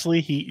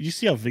 vigorously did you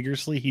see how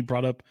vigorously he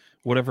brought up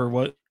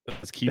whatever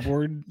his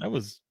keyboard? That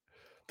was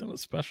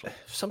special.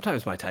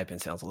 Sometimes my typing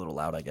sounds a little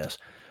loud, I guess.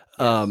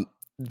 Yes.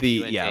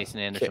 You and Jason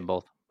Anderson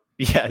both.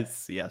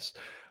 Yes.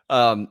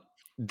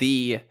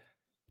 The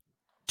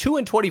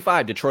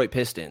 2-25 Detroit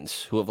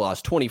Pistons, who have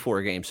lost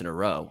 24 games in a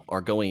row, are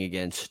going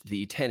against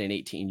the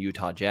 10-18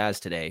 Utah Jazz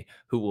today,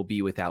 who will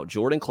be without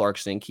Jordan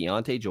Clarkson,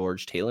 Keontae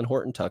George, Talen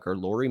Horton-Tucker,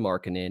 Lauri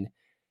Markkanen,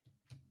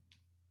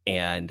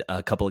 and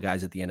a couple of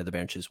guys at the end of the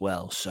bench as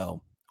well.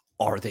 So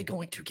are they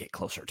going to get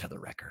closer to the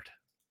record?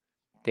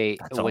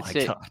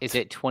 Is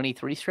it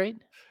 23 straight?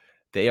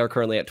 They are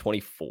currently at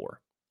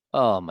 24.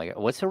 Oh my God.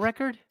 What's the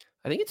record?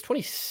 I think it's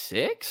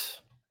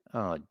 26.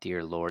 Oh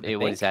dear Lord. It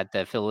was at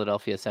the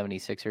Philadelphia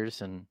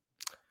 76ers and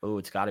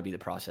it's got to be the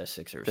process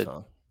Sixers,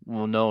 huh?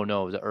 Well,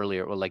 no, the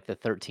earlier, like the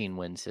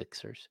 13-win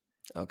Sixers.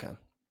 Okay.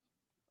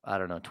 I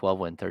don't know,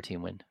 12-win,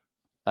 13-win.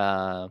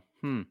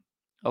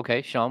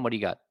 Okay, Sean, what do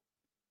you got?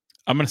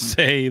 I'm going to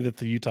say that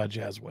the Utah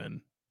Jazz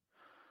win.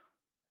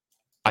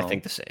 I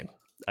think the same.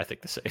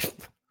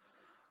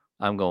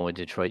 I'm going with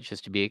Detroit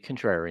just to be a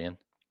contrarian.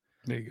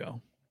 There you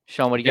go.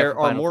 Sean, what do you got? There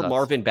are more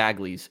Marvin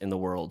Bagleys in the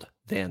world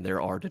than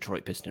there are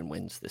Detroit Piston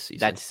wins this season.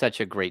 That's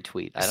such a great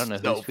tweet. I don't know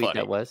whose tweet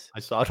that was. I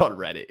saw it on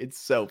Reddit. It's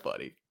so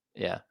funny.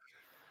 Yeah.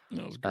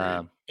 That was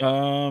great.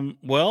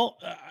 Well,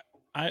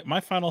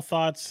 my final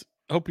thoughts.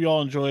 Hope you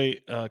all enjoy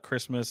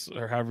Christmas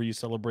or however you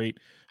celebrate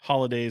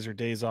holidays or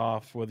days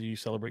off, whether you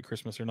celebrate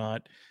Christmas or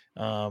not.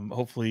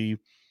 Hopefully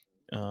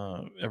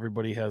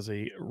everybody has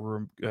a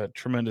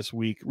tremendous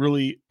week.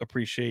 Really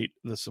appreciate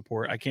the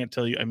support. I can't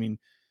tell you. I mean,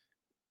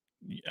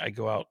 I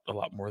go out a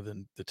lot more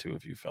than the two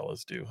of you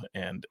fellas do.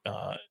 And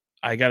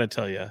I got to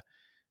tell you,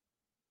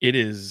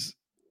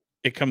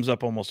 it comes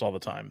up almost all the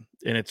time.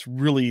 And it's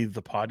really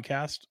the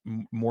podcast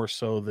more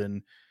so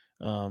than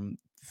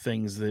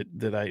things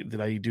that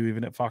I do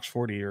even at Fox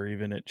 40 or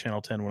even at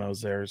Channel 10 when I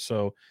was there.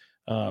 So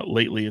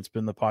lately it's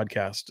been the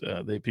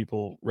podcast.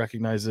 People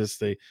recognize this.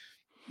 I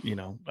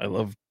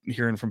love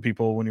hearing from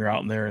people when you're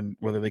out in there and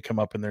whether they come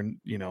up and they're,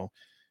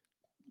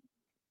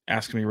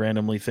 asking me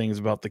randomly things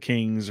about the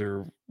Kings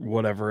or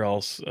whatever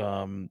else,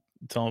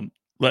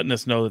 letting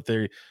us know that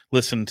they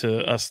listen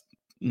to us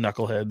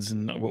knuckleheads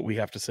and what we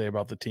have to say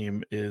about the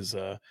team is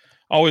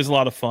always a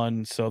lot of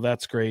fun. So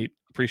that's great.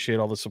 Appreciate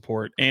all the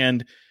support.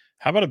 And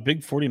how about a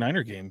big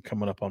 49er game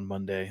coming up on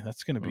Monday?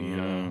 That's going to be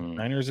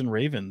Niners and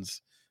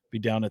Ravens. Be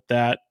down at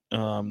that.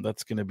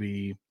 That's going to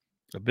be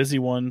a busy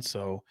one.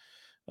 So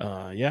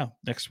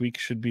next week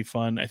should be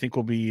fun. I think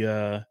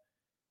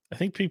I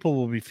think people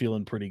will be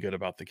feeling pretty good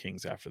about the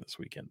Kings after this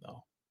weekend,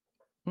 though.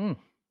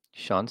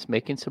 Sean's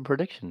making some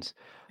predictions.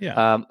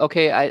 Yeah.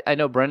 Okay, I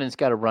know Brendan's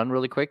got to run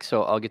really quick,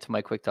 so I'll get to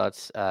my quick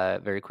thoughts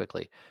very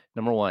quickly.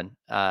 Number one,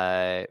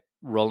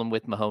 rolling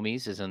with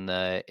Mahomes is in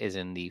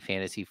the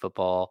fantasy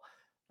football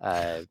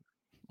semifinals.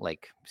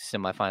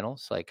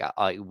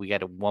 We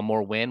got one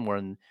more win. We're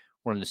in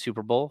the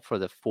Super Bowl for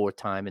the fourth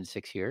time in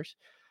 6 years.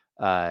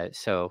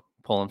 So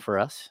pulling for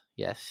us,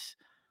 yes.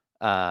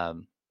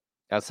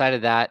 Outside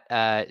of that,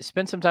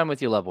 spend some time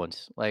with your loved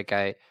ones.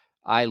 I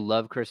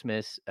love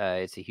Christmas.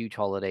 It's a huge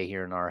holiday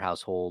here in our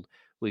household.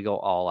 We go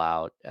all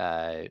out.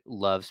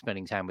 Love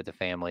spending time with the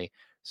family.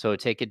 So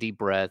take a deep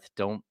breath.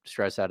 Don't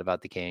stress out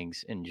about the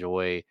Kings.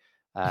 Enjoy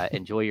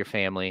your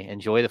family.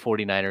 Enjoy the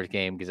 49ers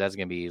game because that's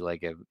going to be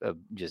like a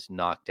just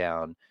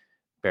knockdown,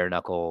 bare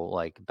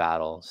knuckle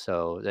battle.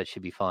 So that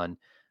should be fun.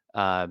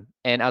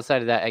 And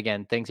outside of that,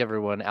 again, thanks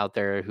everyone out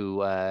there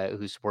who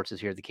supports us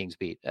here at the Kings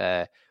Beat.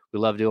 We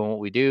love doing what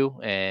we do,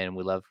 and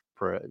we love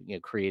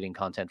creating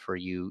content for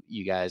you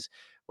guys,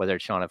 whether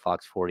it's Sean at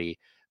Fox 40,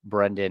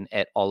 Brendan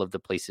at all of the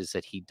places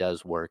that he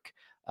does work,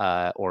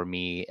 or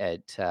me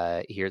at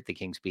here at the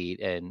Kings Beat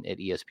and at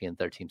ESPN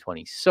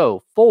 1320.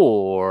 So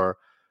for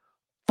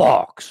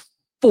Fox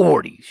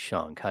 40,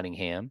 Sean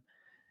Cunningham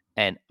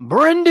and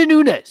Brendan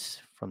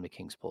Nunes from the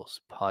Kings Pulse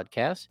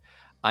podcast,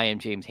 I am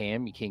James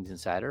Ham, your Kings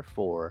Insider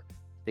for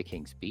the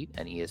Kings Beat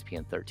and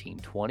ESPN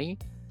 1320.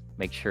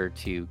 Make sure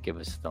to give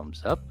us a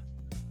thumbs up.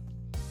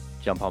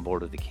 Jump on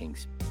board with the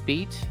Kings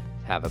Beat.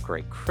 Have a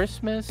great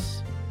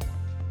Christmas.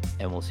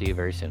 And we'll see you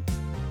very soon.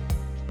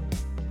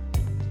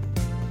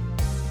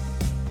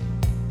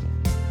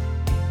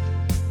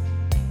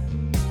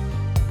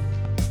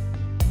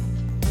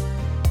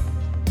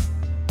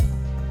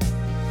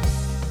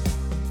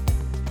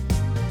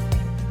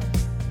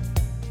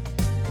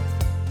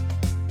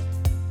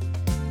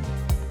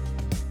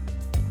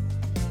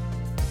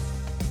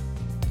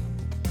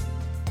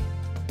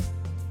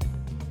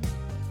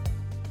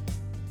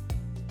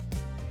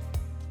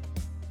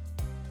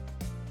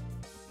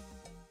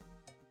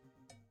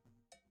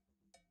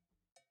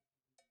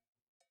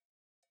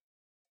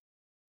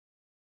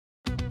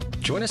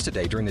 Join us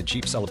today during the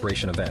Jeep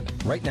Celebration event.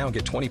 Right now,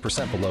 get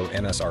 20% below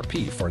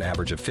MSRP for an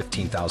average of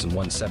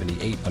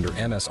 $15,178 under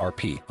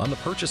MSRP on the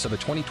purchase of a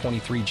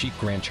 2023 Jeep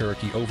Grand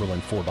Cherokee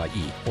Overland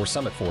 4xE or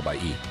Summit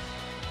 4xE.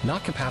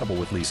 Not compatible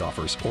with lease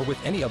offers or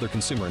with any other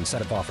consumer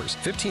incentive offers.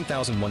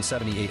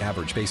 $15,178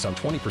 average based on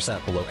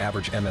 20% below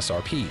average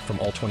MSRP from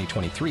all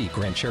 2023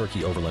 Grand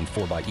Cherokee Overland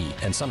 4xE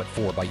and Summit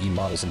 4xE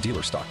models in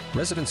dealer stock.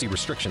 Residency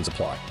restrictions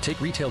apply.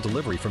 Take retail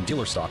delivery from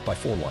dealer stock by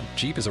 4/1.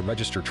 Jeep is a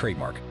registered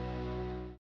trademark.